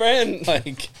 Thanks, friend.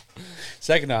 Like,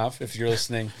 second off, if you're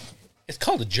listening, it's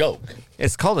called a joke.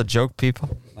 It's called a joke,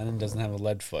 people. Lennon doesn't have a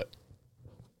lead foot.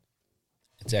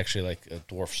 It's actually like a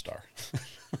dwarf star.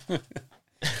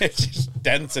 It's just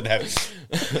dense and heavy.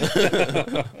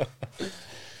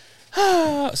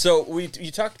 So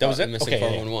you talked about Missing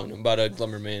 411 about a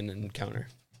Glummerman encounter.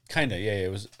 Kind of, yeah.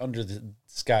 It was under the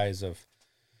skies of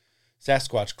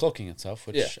Sasquatch cloaking itself,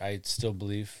 which I still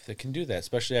believe they can do that,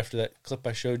 especially after that clip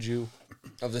I showed you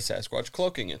of the Sasquatch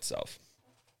cloaking itself,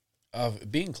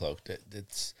 of being cloaked.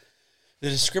 It's the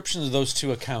descriptions of those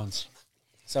two accounts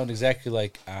sound exactly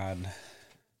like on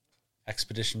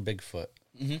Expedition Bigfoot.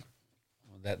 Mm-hmm.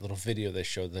 That little video they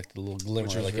showed, like the little glimmer,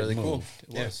 which was like really it moved.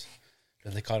 Cool. It was.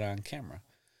 And they caught it on camera.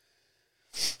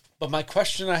 But my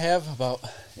question I have about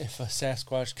if a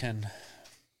Sasquatch can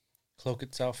cloak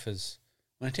itself is,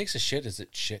 when it takes a shit, is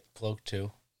it shit cloaked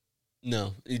too?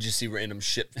 No, you just see random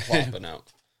shit flopping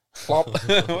out. Flop.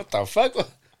 What the fuck?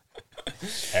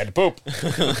 Had to poop.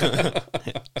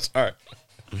 Sorry.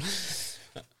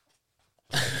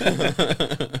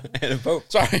 Had to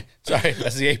poop. Sorry.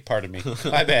 That's the 8 part of me.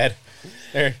 My bad.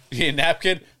 There, you need a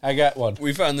napkin? I got one.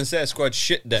 We found the Sasquatch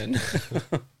shit den.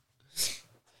 If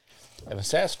a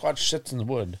Sasquatch shits in the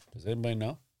wood, does anybody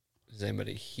know? Does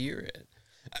anybody hear it?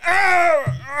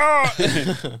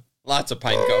 Lots of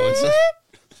pine cones.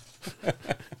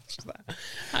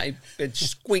 High pitch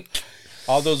squeak.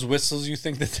 All those whistles you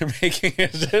think that they're making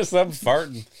is just them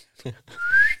farting.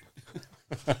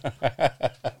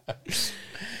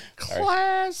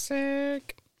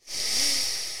 Classic.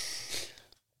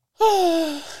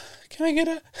 Can I get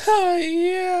a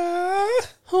yeah?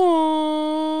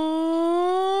 Oh,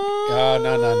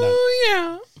 no.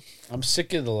 Yeah. I'm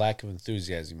sick of the lack of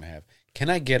enthusiasm I have. Can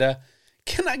I get a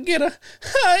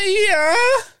yeah?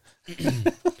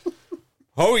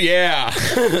 Oh, yeah.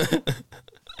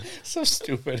 So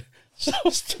stupid.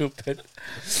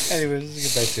 Anyways, let's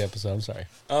get back to the episode. I'm sorry.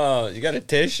 Oh, you got a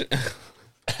tish?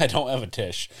 I don't have a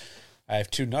tish. I have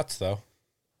 2 nuts, though.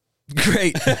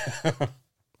 Great.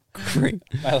 Great.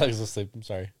 My leg's asleep. I'm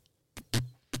sorry.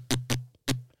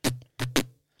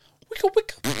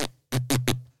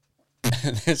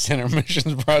 This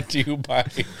intermission is brought to you by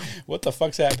what the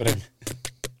fuck's happening?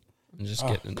 I'm just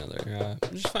getting another.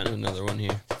 I'm just finding another one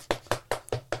here.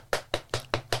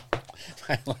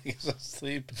 My leg is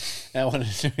asleep. I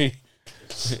wanted to be.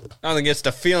 Nothing gets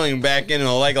the feeling back into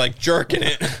the leg like jerking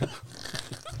it.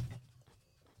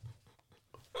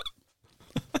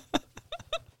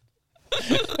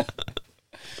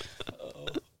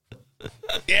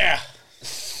 Yeah.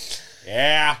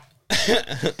 Yeah.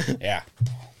 Yeah.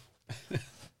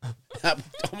 I'm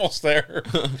almost there.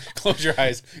 Close your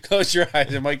eyes. Close your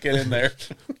eyes. It might get in there.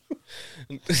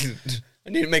 I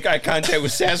need to make eye contact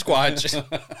with Sasquatch.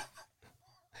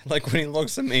 Like when he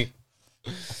looks at me.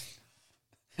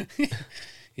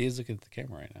 He is looking at the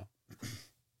camera right now.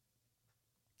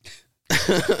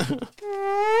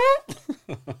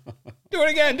 Do it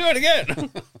again. Do it again.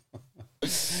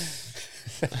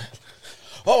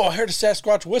 Oh, I heard a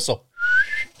Sasquatch whistle.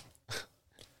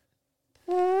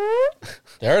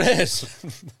 There it is.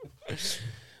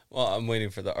 Well, I'm waiting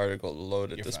for the article to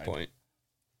load at this fine. point.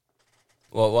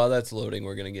 Well, while that's loading,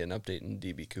 we're going to get an update in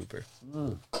DB Cooper.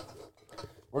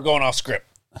 We're going off script.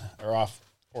 Or off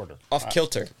order. Off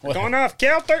kilter. We're going off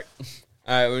kilter. All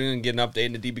right, we're going to get an update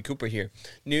into DB Cooper here.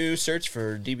 New search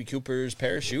for DB Cooper's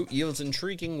parachute yields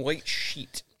intriguing white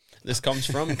sheet. This comes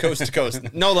from Coast to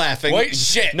Coast. No laughing. White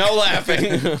shit. No laughing.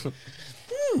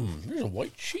 There's a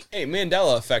white sheet. Hey,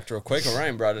 Mandela effect real quick.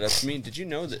 Orion brought it up to me. Did you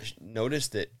notice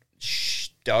that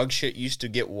dog shit used to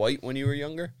get white when you were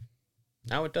younger?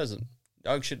 Now it doesn't.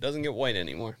 Dog shit doesn't get white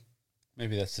anymore.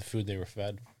 Maybe that's the food they were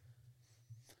fed.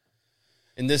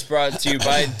 And this brought to you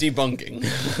by debunking.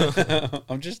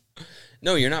 I'm just...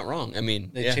 No, you're not wrong. I mean,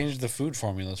 They changed the food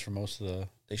formulas for most of the...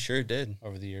 They sure did.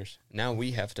 Over the years. Now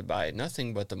we have to buy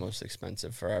nothing but the most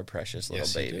expensive for our precious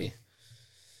little baby.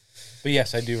 But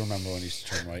yes, I do remember when it used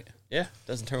to turn white. Yeah,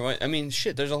 doesn't turn white. I mean,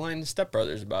 shit, there's a line in Step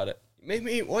Brothers about it. You made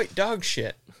me eat white dog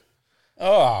shit.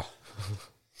 Oh.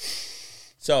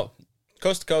 So,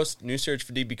 Coast to Coast, new search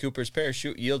for DB Cooper's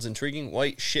parachute yields intriguing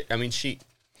sheet.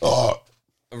 A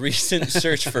recent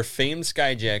search for famed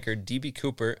skyjacker DB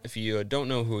Cooper. If you don't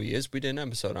know who he is, we did an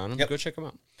episode on him. Go check him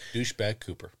out. Douchebag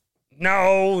Cooper.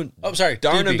 No. Oh, sorry.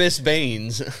 Darnabas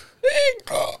Baines.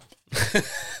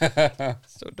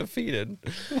 So defeated.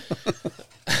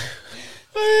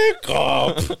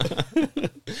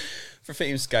 For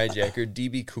famed skyjacker,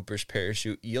 DB Cooper's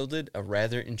parachute yielded a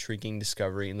rather intriguing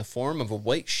discovery in the form of a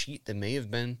white sheet that may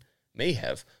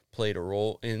have played a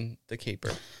role in the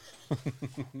caper.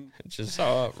 Just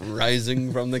saw it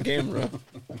rising from the camera.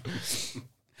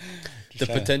 The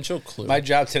potential clue. My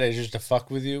job today is just to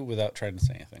fuck with you without trying to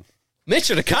say anything.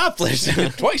 Mission accomplished.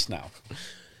 Twice now.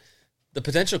 The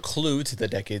potential clue to the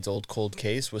decades-old cold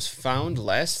case was found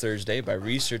last Thursday by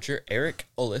researcher Eric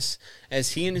Ullis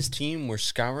as he and his team were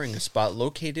scouring a spot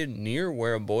located near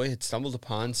where a boy had stumbled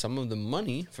upon some of the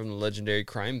money from the legendary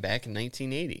crime back in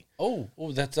 1980. Oh,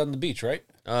 that's on the beach, right?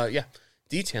 Yeah.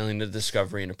 Detailing the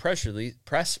discovery in a press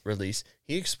release,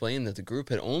 he explained that the group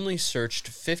had only searched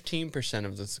 15%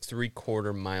 of the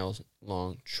 3/4 mile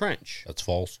long trench. That's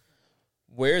false.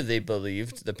 Where they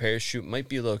believed the parachute might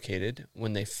be located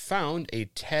when they found a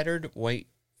tattered white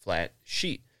flat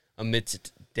sheet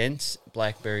amidst dense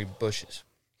blackberry bushes.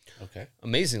 Okay.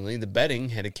 Amazingly, the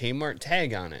bedding had a Kmart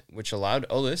tag on it, which allowed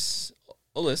Ullis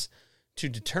to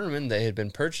determine they had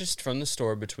been purchased from the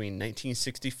store between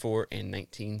 1964 and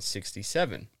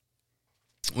 1967,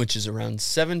 which is around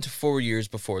 7 to 4 years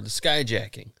before the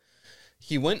skyjacking.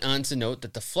 He went on to note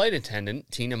that the flight attendant,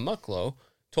 Tina Mucklow,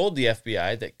 told the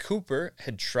FBI that Cooper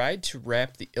had tried to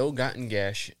wrap the ill-gotten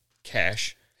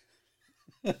cash.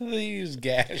 They use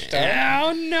gash.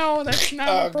 Oh, no, that's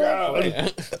not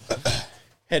appropriate.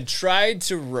 Had tried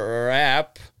to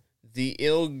wrap the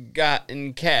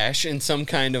ill-gotten cash in some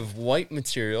kind of white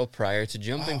material prior to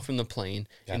jumping from the plane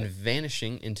and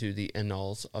vanishing into the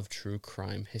annals of true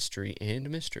crime history and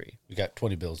mystery. We got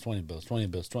 20 bills, 20 bills, 20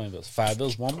 bills, 20 bills, 5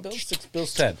 bills, 1 bill, 6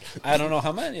 bills, 10. I don't know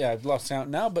how many. I've lost count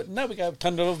now, but now we got a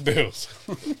ton of bills.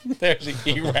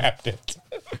 He wrapped it.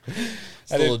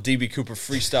 It's a little DB Cooper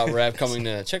freestyle rap coming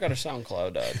to check out our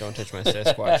SoundCloud. Don't touch my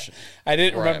Sasquatch. I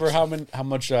didn't remember how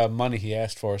much money he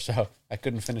asked for, so I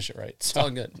couldn't finish it right. So, it's all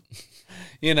good.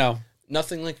 You know.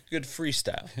 Nothing like a good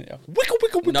freestyle. Yeah.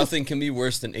 Nothing can be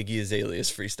worse than Iggy Azalea's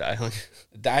freestyling.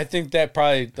 I think that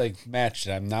probably matched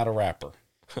it. I'm not a rapper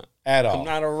at all. I'm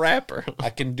not a rapper. I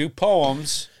can do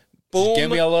poems. Boom, give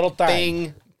me a little time.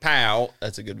 Bing, pow.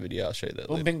 That's a good video. I'll show you that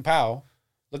Boom, later. bing, pow.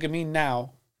 Look at me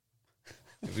now.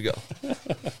 Here we go.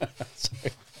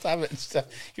 Sorry. Stop it. Stop.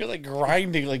 You're like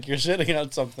grinding like you're sitting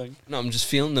on something. No, I'm just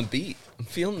feeling the beat. I'm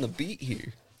feeling the beat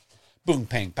here. Boom,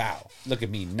 pang, pow. Look at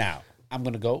me now. I'm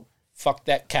going to go fuck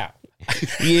that cow.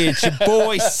 Yeah, it's your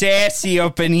boy Sassy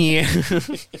up in here.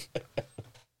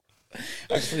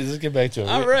 Actually, let's get back to it.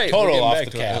 All right, Total we're off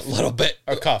getting the back to calf. it. A little bit.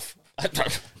 Or cuff.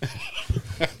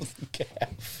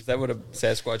 Is that what a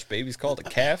Sasquatch baby's called? A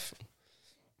calf?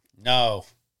 No.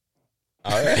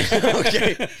 All right.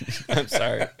 Okay. I'm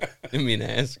sorry. Didn't mean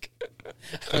to ask.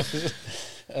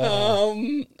 All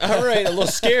right. A little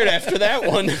scared after that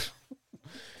one.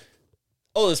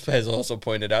 Olis has also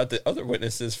pointed out that other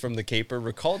witnesses from the caper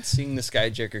recalled seeing the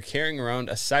skyjacker carrying around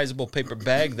a sizable paper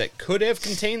bag that could have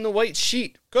contained the white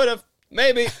sheet. Could have.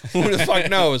 Maybe. Who the fuck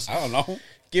knows? I don't know.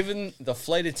 Given the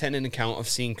flight attendant account of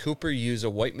seeing Cooper use a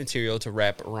white material to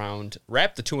wrap the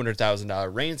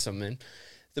 $200,000 ransom in,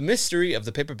 the mystery of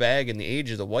the paper bag and the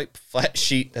age of the white flat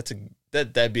sheet,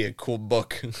 that'd be a cool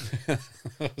book.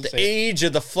 The age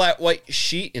of the flat white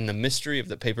sheet and the mystery of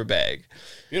the paper bag.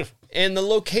 Beautiful. And the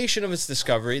location of its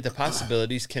discovery, the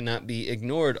possibilities cannot be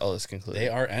ignored, Ullis concluded. They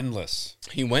are endless.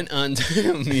 He went on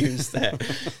to muse that.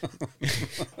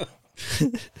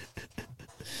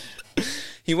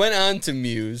 He went on to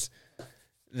muse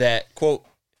that, quote,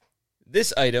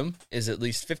 this item is at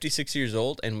least 56 years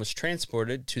old and was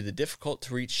transported to the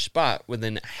difficult-to-reach spot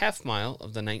within a half mile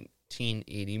of the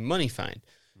 1980 money find.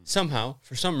 Somehow,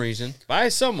 for some reason, by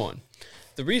someone.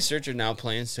 The researcher now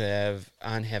plans to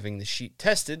having the sheet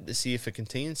tested to see if it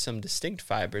contains some distinct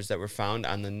fibers that were found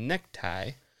on the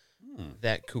necktie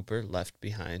that Cooper left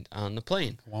behind on the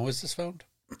plane. When was this found?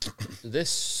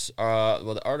 This,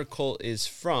 the article is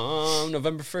from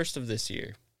November 1st of this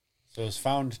year. So it was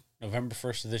found November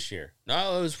 1st of this year.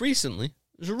 No, it was recently.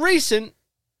 It was recent.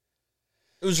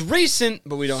 It was recent,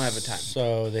 but we don't have a time.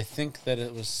 So they think that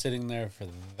it was sitting there for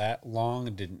that long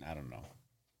and didn't, I don't know,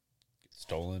 get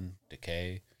stolen,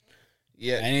 decay,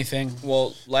 Yeah. anything.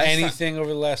 Well, Anything over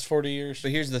the last 40 years?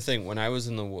 But here's the thing. When I was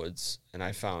in the woods and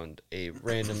I found a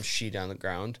random sheet on the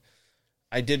ground,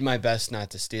 I did my best not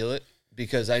to steal it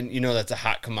because that's a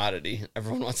hot commodity.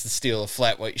 Everyone wants to steal a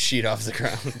flat white sheet off the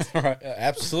ground. Right,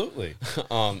 absolutely.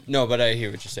 No, but I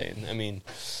hear what you're saying. I mean,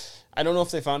 I don't know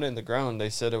if they found it in the ground. They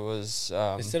said it was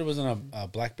They said it was in a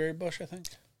blackberry bush, I think.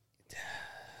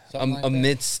 Something like that.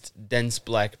 amidst dense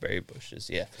blackberry bushes.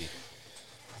 Yeah.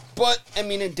 But, I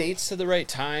mean, it dates to the right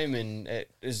time, and it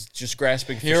is just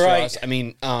grasping for You're straws. right. I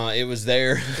mean, it was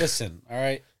there. Listen, all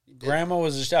right. Grandma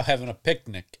was just out having a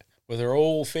picnic with her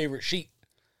old favorite sheet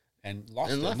and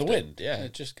lost it in left the it, wind. yeah.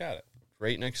 It just got it.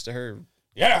 Right next to her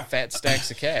Yeah. fat stacks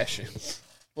of cash. It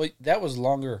Well, that was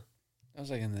longer. That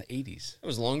was like in the 80s.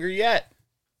 was longer yet.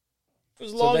 It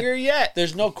was So longer yet.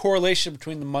 There's no correlation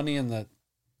between the money and the...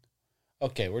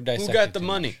 Okay, we're dissecting. Who got the too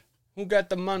money? much. Who got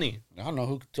the money? I don't know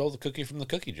who stole the cookie from the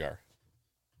cookie jar.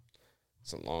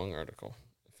 It's a long article.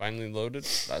 Finally loaded.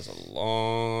 That's a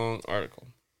long article.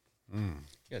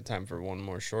 Got time for one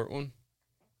more short one?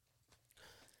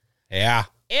 Yeah.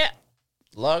 Yeah.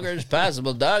 Longest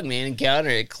possible dogman encounter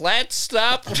at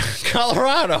Clatsop,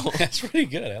 Colorado. That's pretty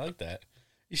good. I like that.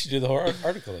 You should do the whole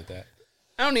article like that.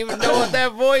 I don't even know what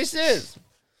that voice is.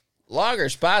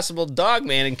 Longest possible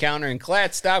dogman encounter in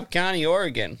Clatsop County,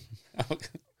 Oregon.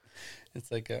 It's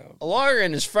like A logger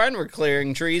and his friend were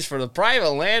clearing trees for the private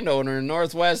landowner in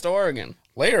northwest Oregon.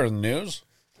 later in the news.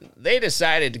 They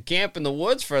decided to camp in the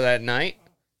woods for that night.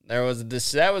 That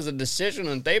was a decision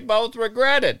that they both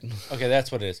regretted. Okay,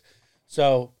 that's what it is.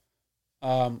 So,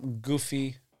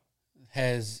 Goofy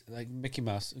has, like Mickey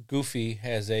Mouse, Goofy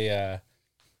has a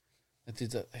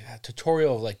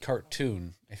tutorial of like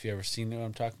cartoon, if you ever seen what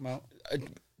I'm talking about.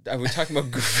 Are we talking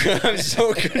about Goofy? I'm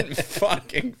so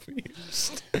fucking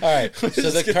confused. All right, so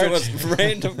the cartoon.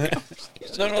 Random.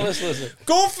 No, listen.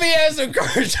 Goofy has a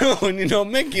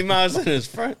cartoon, Mickey Mouse and his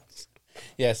friends.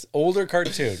 Yes, older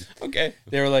cartoon. Okay.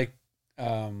 They were like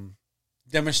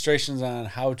demonstrations on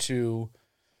how to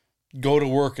go to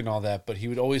work and all that, but he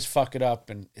would always fuck it up,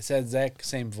 and it's that exact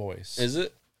same voice. Is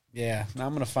it? Yeah, now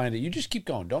I'm going to find it. You just keep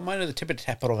going. Don't mind the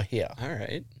tip-a-tap over here. All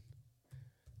right.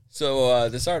 So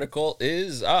this article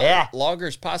is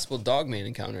Logger's possible dogman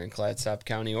encounter in Clatsop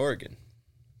County, Oregon.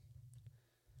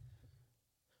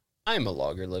 I'm a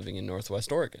logger living in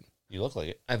northwest Oregon. You look like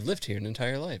it. I've lived here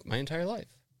my entire life.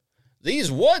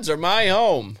 These woods are my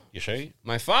home. You sure?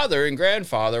 My father and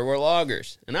grandfather were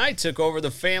loggers, and I took over the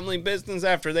family business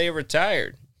after they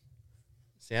retired.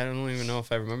 See, I don't even know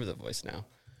if I remember the voice now.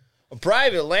 A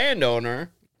private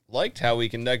landowner liked how we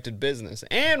conducted business,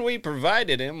 and we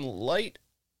provided him light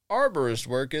arborist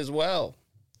work as well.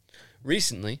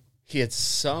 Recently, he had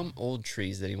some old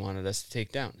trees that he wanted us to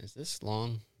take down. Is this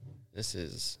long? This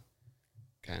is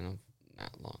kind of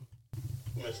not long.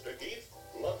 Mr. Keith,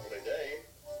 lovely day.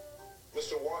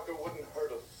 Mr. Walker wouldn't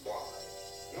hurt a fly,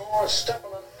 nor step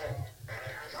on an ant.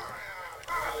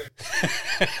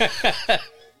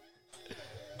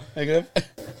 Negative.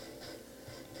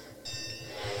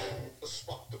 A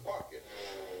spot to park it.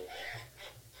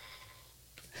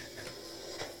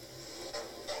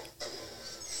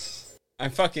 I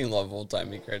fucking love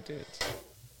old-timey cartoons.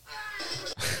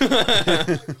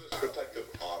 Protective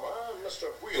armor, Mr.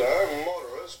 Wheeler,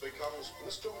 motorist, becomes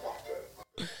Mr.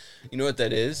 Walker. You know what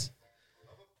that is?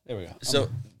 There we go. So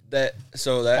that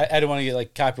I don't want to get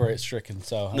like copyright stricken,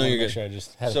 so I No, wanna you're make good. sure I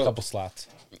just had So- a couple slots.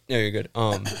 no, you're good.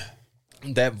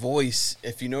 That voice,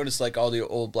 if you notice, like all the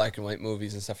old black and white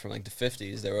movies and stuff from like the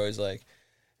 50s, they were always like,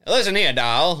 "Listen here,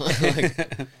 doll."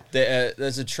 Like,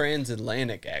 there's a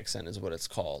transatlantic accent, is what it's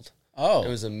called. Oh, It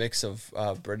was a mix of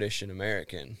British and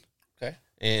American. okay.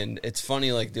 And it's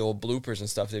funny, like the old bloopers and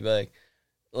stuff, they'd be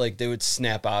like they would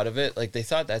snap out of it. Like they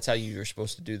thought that's how you were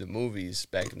supposed to do the movies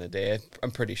back in the day. I'm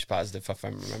pretty positive if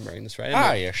I'm remembering this right.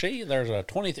 Ah, you see, there's a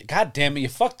 20. God damn it, you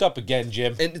fucked up again,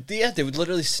 Jim. And yeah, they would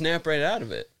literally snap right out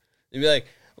of it. They'd be like,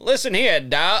 "Listen here,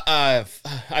 Doc, I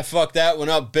fucked that one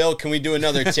up. Bill, can we do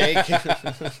another take?" I'm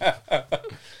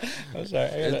sorry.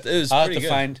 It was I'll have pretty to good.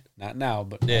 find, not now,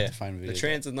 but I'll Yeah, have to find the videos.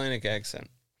 transatlantic accent.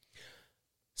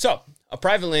 So, a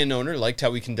private landowner liked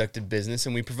how we conducted business,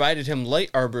 and we provided him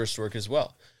light arborist work as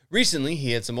well. Recently,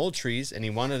 he had some old trees, and he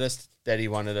wanted us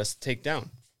to take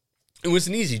down. It was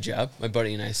an easy job. My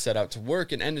buddy and I set out to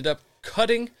work and ended up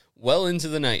cutting well into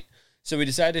the night. So we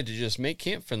decided to just make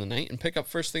camp for the night and pick up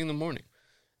first thing in the morning.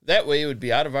 That way, it would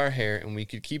be out of our hair, and we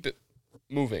could keep it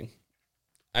moving.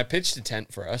 I pitched a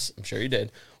tent for us, I'm sure he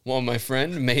did, while my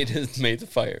friend made the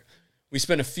fire. We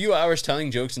spent a few hours telling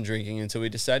jokes and drinking until we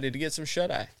decided to get some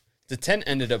shut-eye. The tent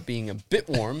ended up being a bit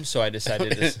warm, so I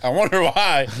decided to... I wonder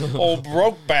why. Old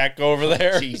Brokeback over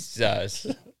there. Jesus.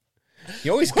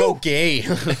 You always go gay.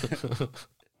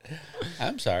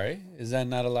 I'm sorry. Is that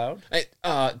not allowed?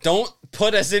 Don't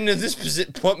put us into this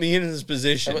put me into this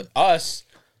position. Us.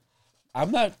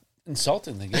 I'm not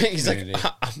insulting the gay He's like, community.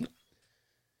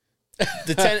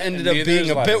 the tent ended up Neither being is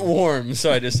a mine. bit warm,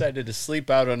 so I decided to sleep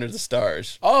out under the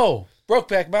stars. Oh,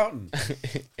 Brokeback Mountain.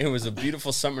 It was a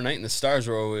beautiful summer night, and the stars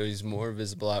were always more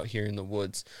visible out here in the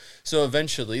woods. So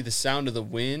eventually, the sound of the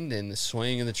wind and the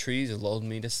swaying of the trees lulled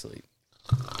me to sleep.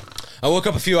 I woke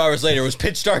up a few hours later. It was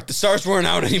pitch dark. The stars weren't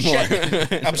out anymore.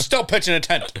 I'm still pitching a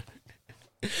tent.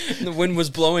 The wind was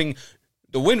blowing.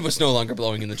 The wind was no longer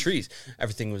blowing in the trees.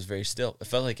 Everything was very still. It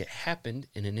felt like it happened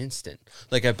in an instant.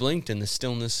 Like I blinked and the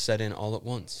stillness set in all at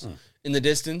once. In the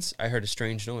distance, I heard a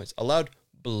strange noise. A loud,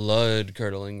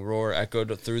 blood-curdling roar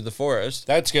echoed through the forest.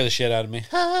 That would scare the shit out of me.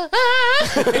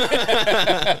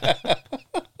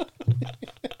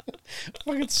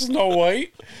 Fucking Snow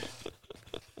White.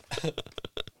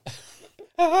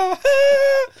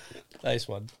 Nice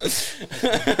one.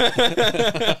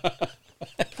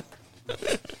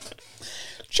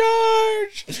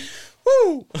 Charge!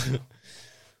 Woo!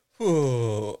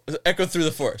 Woo! Echoed through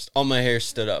the forest. All my hair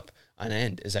stood up on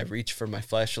end as I reached for my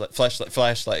flashlight.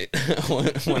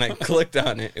 When I clicked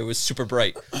on it, it was super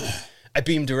bright. I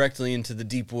beamed directly into the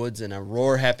deep woods, and a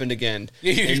roar happened again.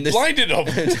 You And this- blinded him.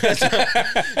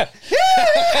 I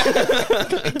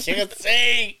can't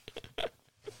see.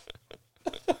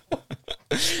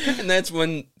 And that's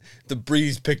when the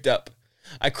breeze picked up.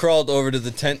 I crawled over to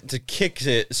the tent to kick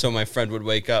it so my friend would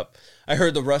wake up. I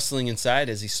heard the rustling inside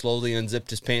as he slowly unzipped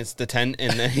his pants, the tent,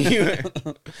 and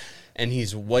then and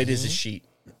he's white as a sheet.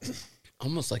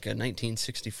 Almost like a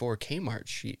 1964 Kmart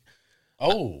sheet.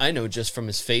 Oh. I know just from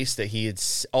his face that he had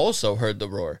also heard the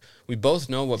roar. We both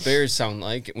know what bears sound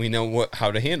like, and we know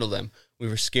how to handle them. We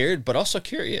were scared, but also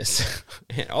curious.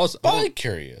 And also,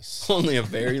 Curious. only a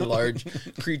very large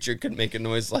creature could make a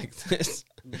noise like this.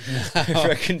 I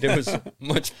reckoned it was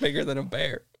much bigger than a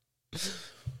bear.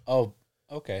 Oh,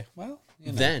 okay. Well,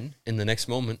 you know. Then, in the next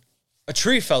moment, a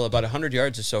tree fell about 100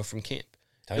 yards or so from camp.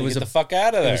 Tell you to get the fuck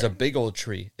out of there. It was a big old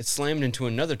tree. It slammed into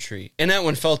another tree, and that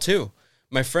one fell too.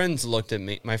 My friend looked at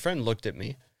me,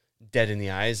 dead in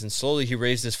the eyes, and slowly he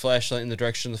raised his flashlight in the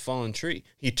direction of the fallen tree.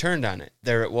 He turned on it.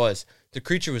 There it was. The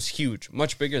creature was huge,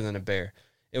 much bigger than a bear.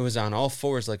 It was on all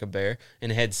fours like a bear,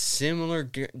 and it had similar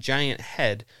giant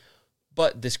head,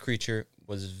 but this creature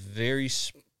was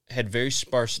had very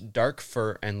sparse dark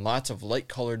fur and lots of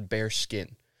light-colored bear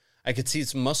skin. I could see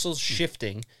its muscles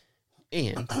shifting,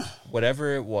 and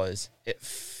whatever it was, it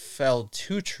felled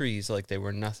 2 trees like they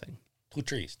were nothing. 2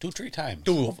 trees. 2 tree times.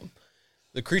 2 of them.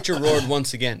 The creature roared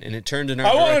once again, and it turned in our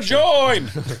I want to direction.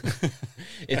 join.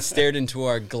 It stared into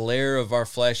our glare of our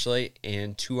flashlight,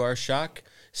 and to our shock,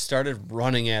 started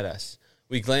running at us.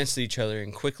 We glanced at each other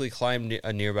and quickly climbed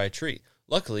a nearby tree.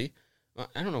 Luckily,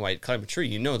 I don't know why you'd climb a tree.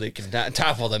 You know they can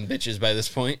topple them bitches by this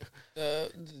point.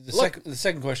 The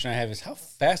second question I have is, how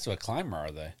fast of a climber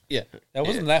are they? Yeah. That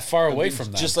wasn't that far away from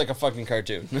them. Just like a fucking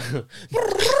cartoon.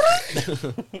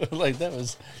 Like that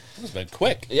was been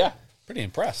quick. Yeah. Pretty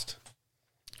impressed.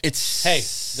 It's Hey,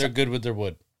 they're good with their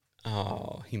wood.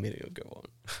 Oh, he made it a good one.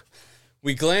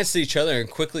 We glanced at each other and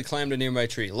quickly climbed a nearby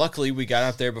tree. Luckily, we got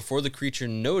out there before the creature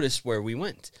noticed where we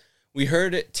went. We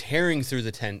heard it tearing through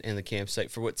the tent and the campsite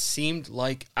for what seemed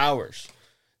like hours.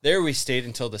 There we stayed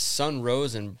until the sun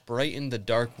rose and brightened the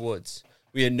dark woods.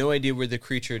 We had no idea where the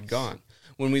creature had gone.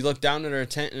 When we looked down at our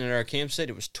tent and at our campsite,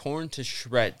 it was torn to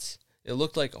shreds. It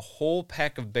looked like a whole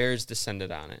pack of bears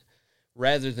descended on it,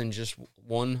 rather than just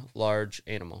one large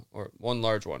animal, or one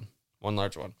large one. One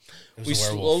large one. We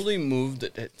slowly moved,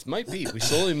 it might be, we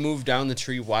slowly moved down the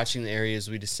tree, watching the area as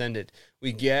we descended.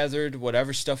 We gathered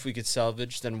whatever stuff we could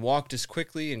salvage, then walked as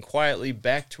quickly and quietly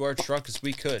back to our truck as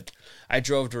we could. I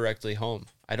drove directly home.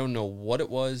 I don't know what it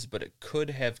was, but it could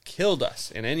have killed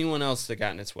us and anyone else that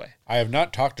got in its way. I have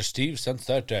not talked to Steve since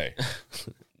that day.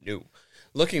 No.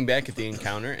 Looking back at the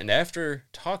encounter, and after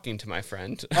talking to my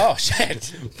friend, Oh,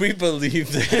 shit. we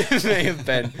believe that it may have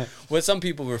been what some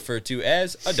people refer to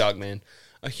as a dogman.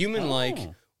 The human-like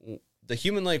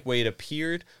way it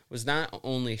appeared was not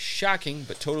only shocking,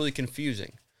 but totally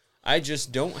confusing. I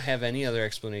just don't have any other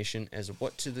explanation as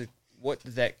what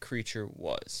that creature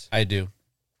was. I do.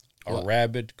 A What?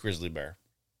 rabid grizzly bear.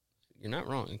 You're not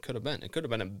wrong. It could have been. It could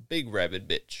have been a big rabid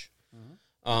bitch.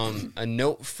 A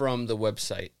note from the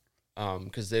website,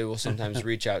 because they will sometimes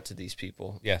reach out to these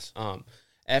people. Yes.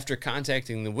 After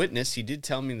contacting the witness, he did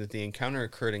tell me that the encounter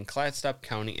occurred in Clatsop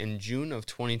County in June of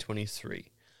 2023.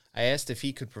 I asked if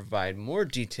he could provide more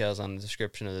details on the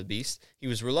description of the beast. He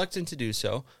was reluctant to do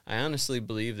so. I honestly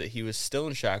believe that he was still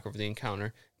in shock over the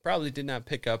encounter, probably did not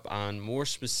pick up on more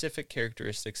specific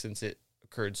characteristics since it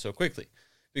occurred so quickly.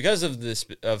 Because of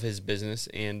his business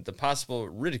and the possible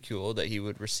ridicule that he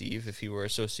would receive if he were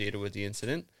associated with the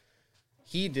incident,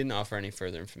 he didn't offer any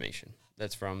further information.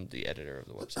 That's from the editor of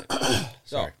the website.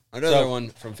 Sorry. Another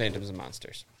one from Phantoms and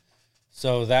Monsters.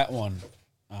 So that one,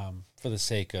 for the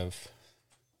sake of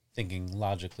thinking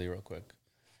logically real quick,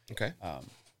 Okay.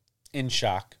 in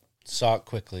shock, saw it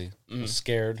quickly, was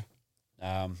scared.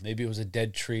 Maybe it was a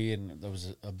dead tree and there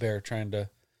was a bear trying to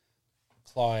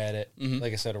claw at it.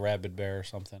 Like I said, a rabid bear or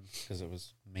something, because it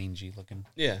was mangy looking.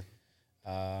 Yeah.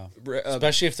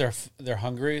 Especially if they're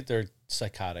hungry, they're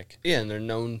psychotic. Yeah, and they're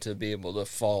known to be able to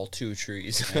fall 2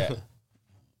 trees. Yeah.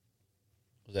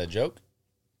 Was that a joke?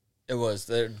 It was.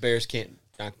 The bears can't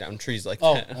knock down trees like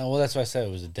Oh, that. well, that's why I said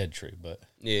it was a dead tree, but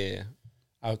Yeah.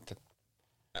 still,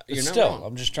 You're not wrong.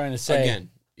 I'm just trying to say, Again,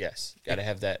 yes. Got to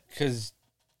have that. because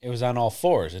it was on all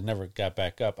fours. It never got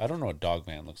back up. I don't know what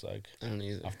Dogman looks like I don't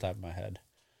either. off the top of my head.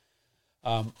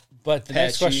 But the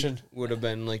next question, would have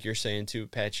been, like you're saying, too,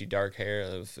 patchy dark hair.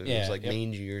 If it was like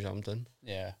mangy or something.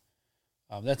 yeah,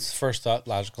 that's the first thought,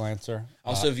 logical answer.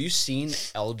 Also, have you seen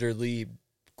elderly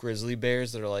grizzly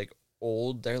bears that are like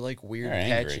old? They're like weird,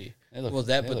 They're patchy. angry. They look, Well,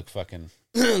 they but look fucking.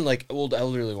 like old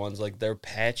elderly ones, like they're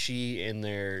patchy and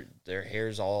their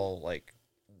hair's all like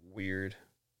weird.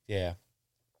 Yeah.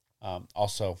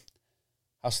 Also,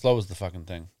 how slow is the fucking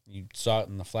thing? You saw it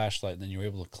in the flashlight, and then you were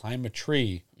able to climb a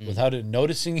tree without it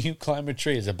noticing you climb a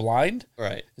tree. Is it blind?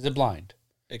 Right. Is it blind?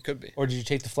 It could be. Or did you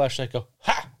take the flashlight, go,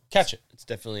 ha, catch it? It's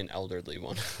definitely an elderly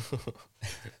one.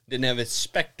 Didn't have its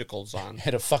spectacles on.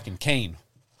 Had a fucking cane.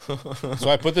 So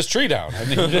I put this tree down. I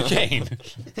needed a cane.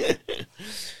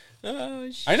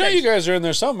 I know you guys are in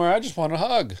there somewhere. I just want a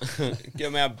hug.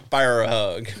 Give me a bear a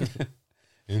hug.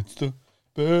 It's the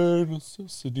bare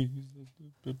necessities.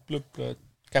 Blah, blah, blah.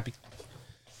 Copy.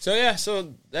 So yeah,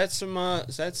 that's some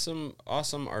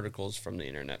awesome articles from the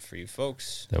internet for you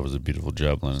folks. That was a beautiful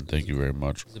job, Lennon. Thank you very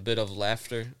much. It was a bit of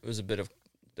laughter.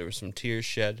 There was some tears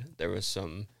shed. There was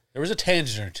There was a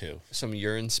tangent or two. some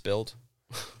urine spilled.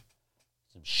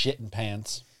 Some shit in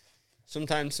pants.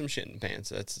 Sometimes some shit in pants.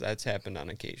 That's happened on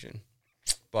occasion.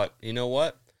 But you know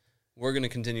what? We're gonna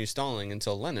continue stalling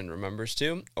until Lennon remembers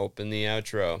to open the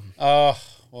outro. Oh,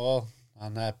 well,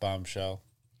 on that bombshell.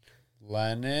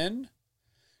 Lennon,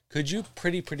 could you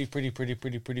pretty please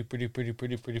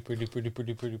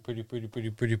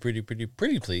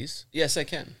Yes, I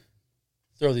can.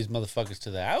 throw these motherfuckers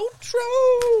to the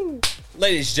outro?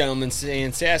 Ladies and gentlemen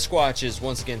and Sasquatches,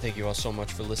 once again, thank you all so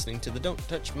much for listening to the Don't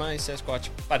Touch My Sasquatch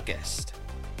podcast.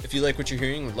 If you like what you're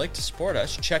hearing and would like to support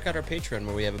us, check out our Patreon,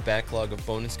 where we have a backlog of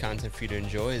bonus content for you to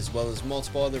enjoy, as well as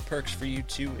multiple other perks for you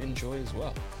to enjoy as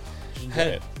well.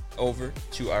 Head over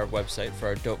to our website for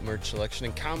our dope merch selection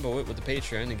and combo it with the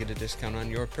Patreon and get a discount on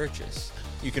your purchase.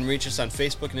 You can reach us on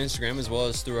Facebook and Instagram, as well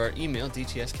as through our email,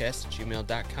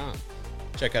 dtscast@gmail.com.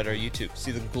 check out our YouTube.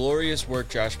 See the glorious work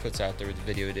Josh puts out there with the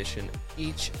video edition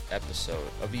each episode.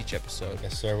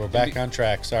 Yes, sir. We're back on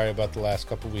track. Sorry about the last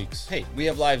couple weeks. Hey, we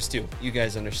have lives too. You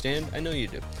guys understand? I know you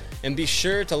do. And be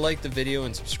sure to like the video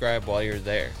and subscribe while you're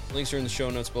there. Links are in the show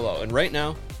notes below. And right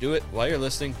now, do it while you're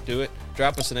listening. Do it.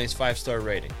 Drop us a nice 5-star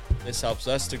rating. This helps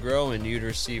us to grow and you to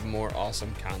receive more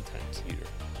awesome content.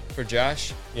 For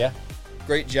Josh, Yeah,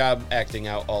 great job acting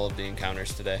out all of the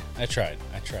encounters today. I tried.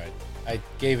 I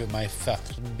gave it my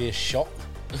fucking best shot.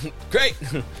 Great.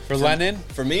 For Lennon,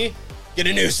 For me, get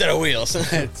a new set of wheels.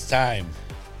 it's time.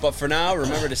 But for now,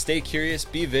 remember to stay curious,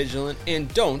 be vigilant,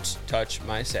 and don't touch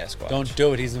my Sasquatch. Don't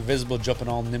do it. He's invisible, jumping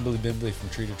all nimbly bimbly from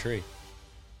tree to tree.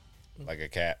 Like a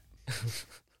cat.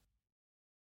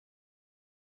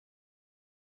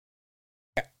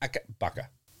 Baka.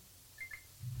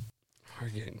 We're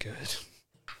getting good.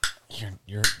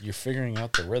 You're figuring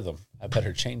out the rhythm. I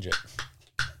better change it.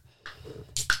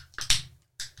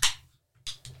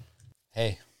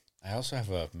 Hey, I also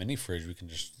have a mini fridge we can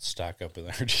just stock up with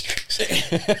energy drinks.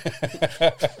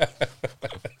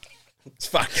 Let's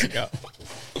fucking go.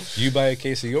 You buy a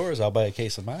case of yours, I'll buy a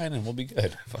case of mine, and we'll be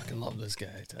good. I fucking love this guy,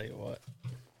 I tell you what.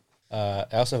 I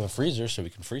also have a freezer, so we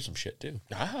can freeze some shit too.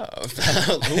 Ah,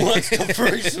 who wants to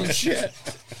freeze some shit?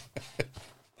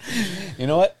 You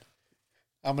know what?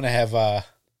 I'm gonna have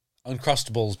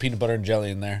Uncrustables peanut butter and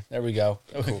jelly in there. There we go.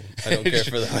 Cool. I don't care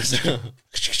for those. Where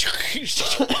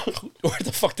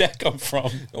the fuck that come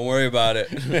from? Don't worry about it.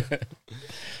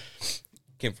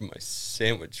 Came from my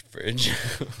sandwich fridge.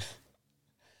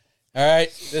 All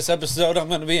right, this episode I'm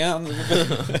gonna be on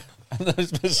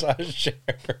this massage chair.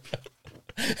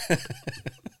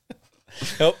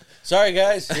 Nope. Sorry,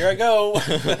 guys. Here I go.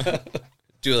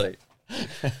 Too late.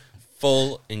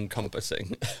 Full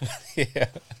encompassing. Yeah.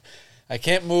 I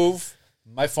can't move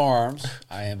my forearms.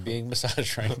 I am being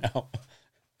massaged right now.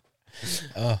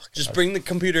 Oh, Just bring the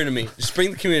computer to me. Just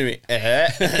bring the computer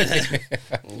to me.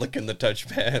 Licking the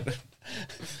touchpad.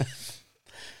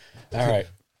 all right.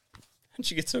 How'd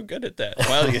you get so good at that?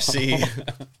 Well, you see.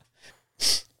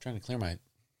 Trying to clear my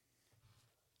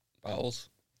Bowels.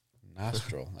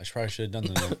 nostril. I probably should have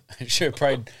done the. I should have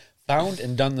probably found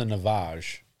and done the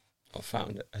navage. Oh,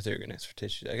 found it. I thought you were going to ask for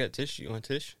tissue. I got tissue. You want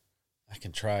tissue? I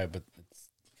can try, but it's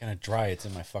kind of dry. It's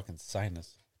in my fucking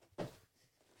sinus.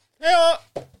 Yeah.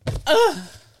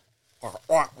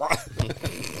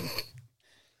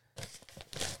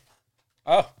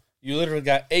 Oh, you literally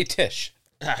got a tish.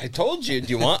 I told you. Do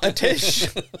you want a tish?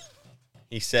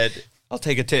 He said, I'll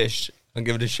take a tish. I'll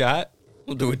give it a shot.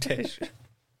 We'll do a tish.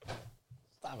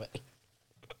 Stop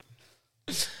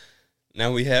it.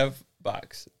 Now we have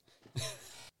box.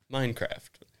 Minecraft.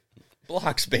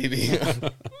 Blocks, baby.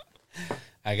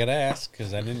 I gotta ask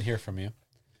because I didn't hear from you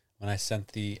when I sent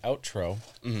the outro.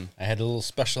 I had a little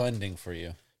special ending for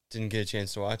you. Didn't get a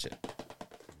chance to watch it.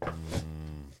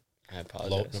 I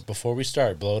apologize. Before we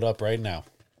start, blow it up right now.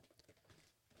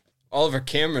 All of our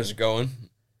cameras are going.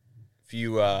 If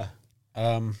you, I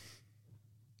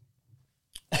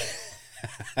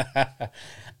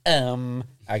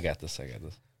got this.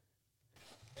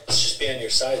 Let's just be on your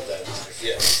side then.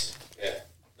 Yes. Yeah.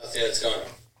 Yeah, it's gone.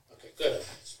 Okay, good.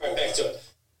 Let's right back to it.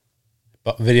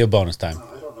 Video bonus time.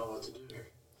 I don't know what to do here.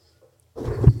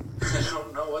 I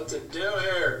don't know what to do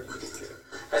here.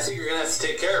 I think you're gonna have to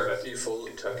take care of it. You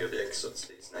fully tuck it in so it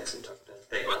stays nice and tucked in.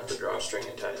 Take out the drawstring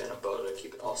and tie it in a bow to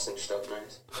keep it all cinched up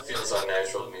nice. It feels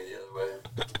unnatural to me the other way.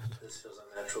 This feels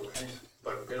unnatural to me,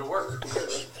 but it'll work.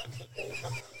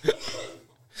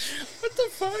 What the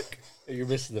fuck? You're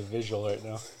missing the visual right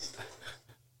now.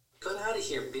 Get out of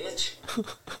here, bitch.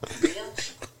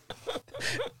 Bitch.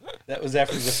 That was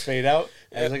after the fade out.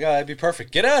 I was like, oh, that'd be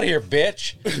perfect. Get out of here,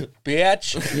 bitch.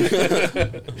 Bitch.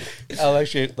 I'll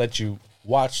actually let you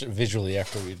watch it visually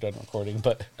after we're done recording,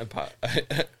 but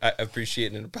I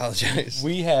appreciate and apologize.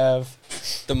 we have,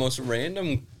 The most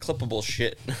random clippable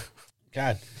shit.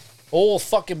 God, old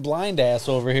fucking blind ass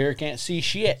over here can't see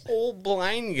shit. Old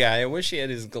blind guy. I wish he had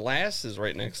his glasses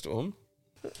right next to him.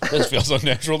 This feels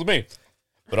unnatural to me.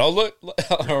 But I'll look,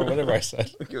 or whatever I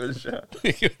said. Give it a shot.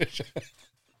 Give it a shot.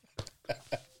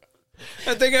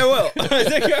 I think I will. I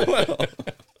think I will.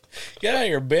 Get out of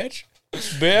here, bitch.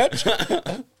 Bitch.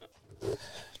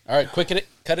 All right,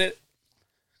 cut it.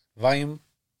 Volume.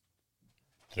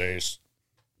 Taste.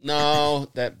 No,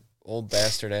 that old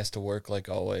bastard has to work like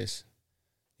always.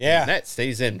 Yeah. That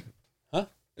stays in. Huh?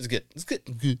 It's good. It's good.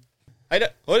 I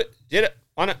don't. Hold it. Get it.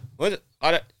 On it. Hold it.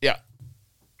 On it. Yeah.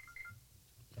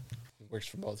 It works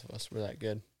for both of us. We're that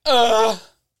good. Oh.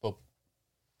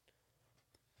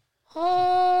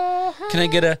 Can I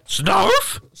get a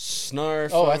snarf?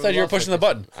 Snarf. Oh, I thought you were pushing the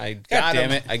button. I God got damn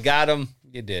him. it. I got him.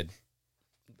 You did.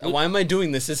 Why am I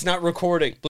doing this? It's not recording.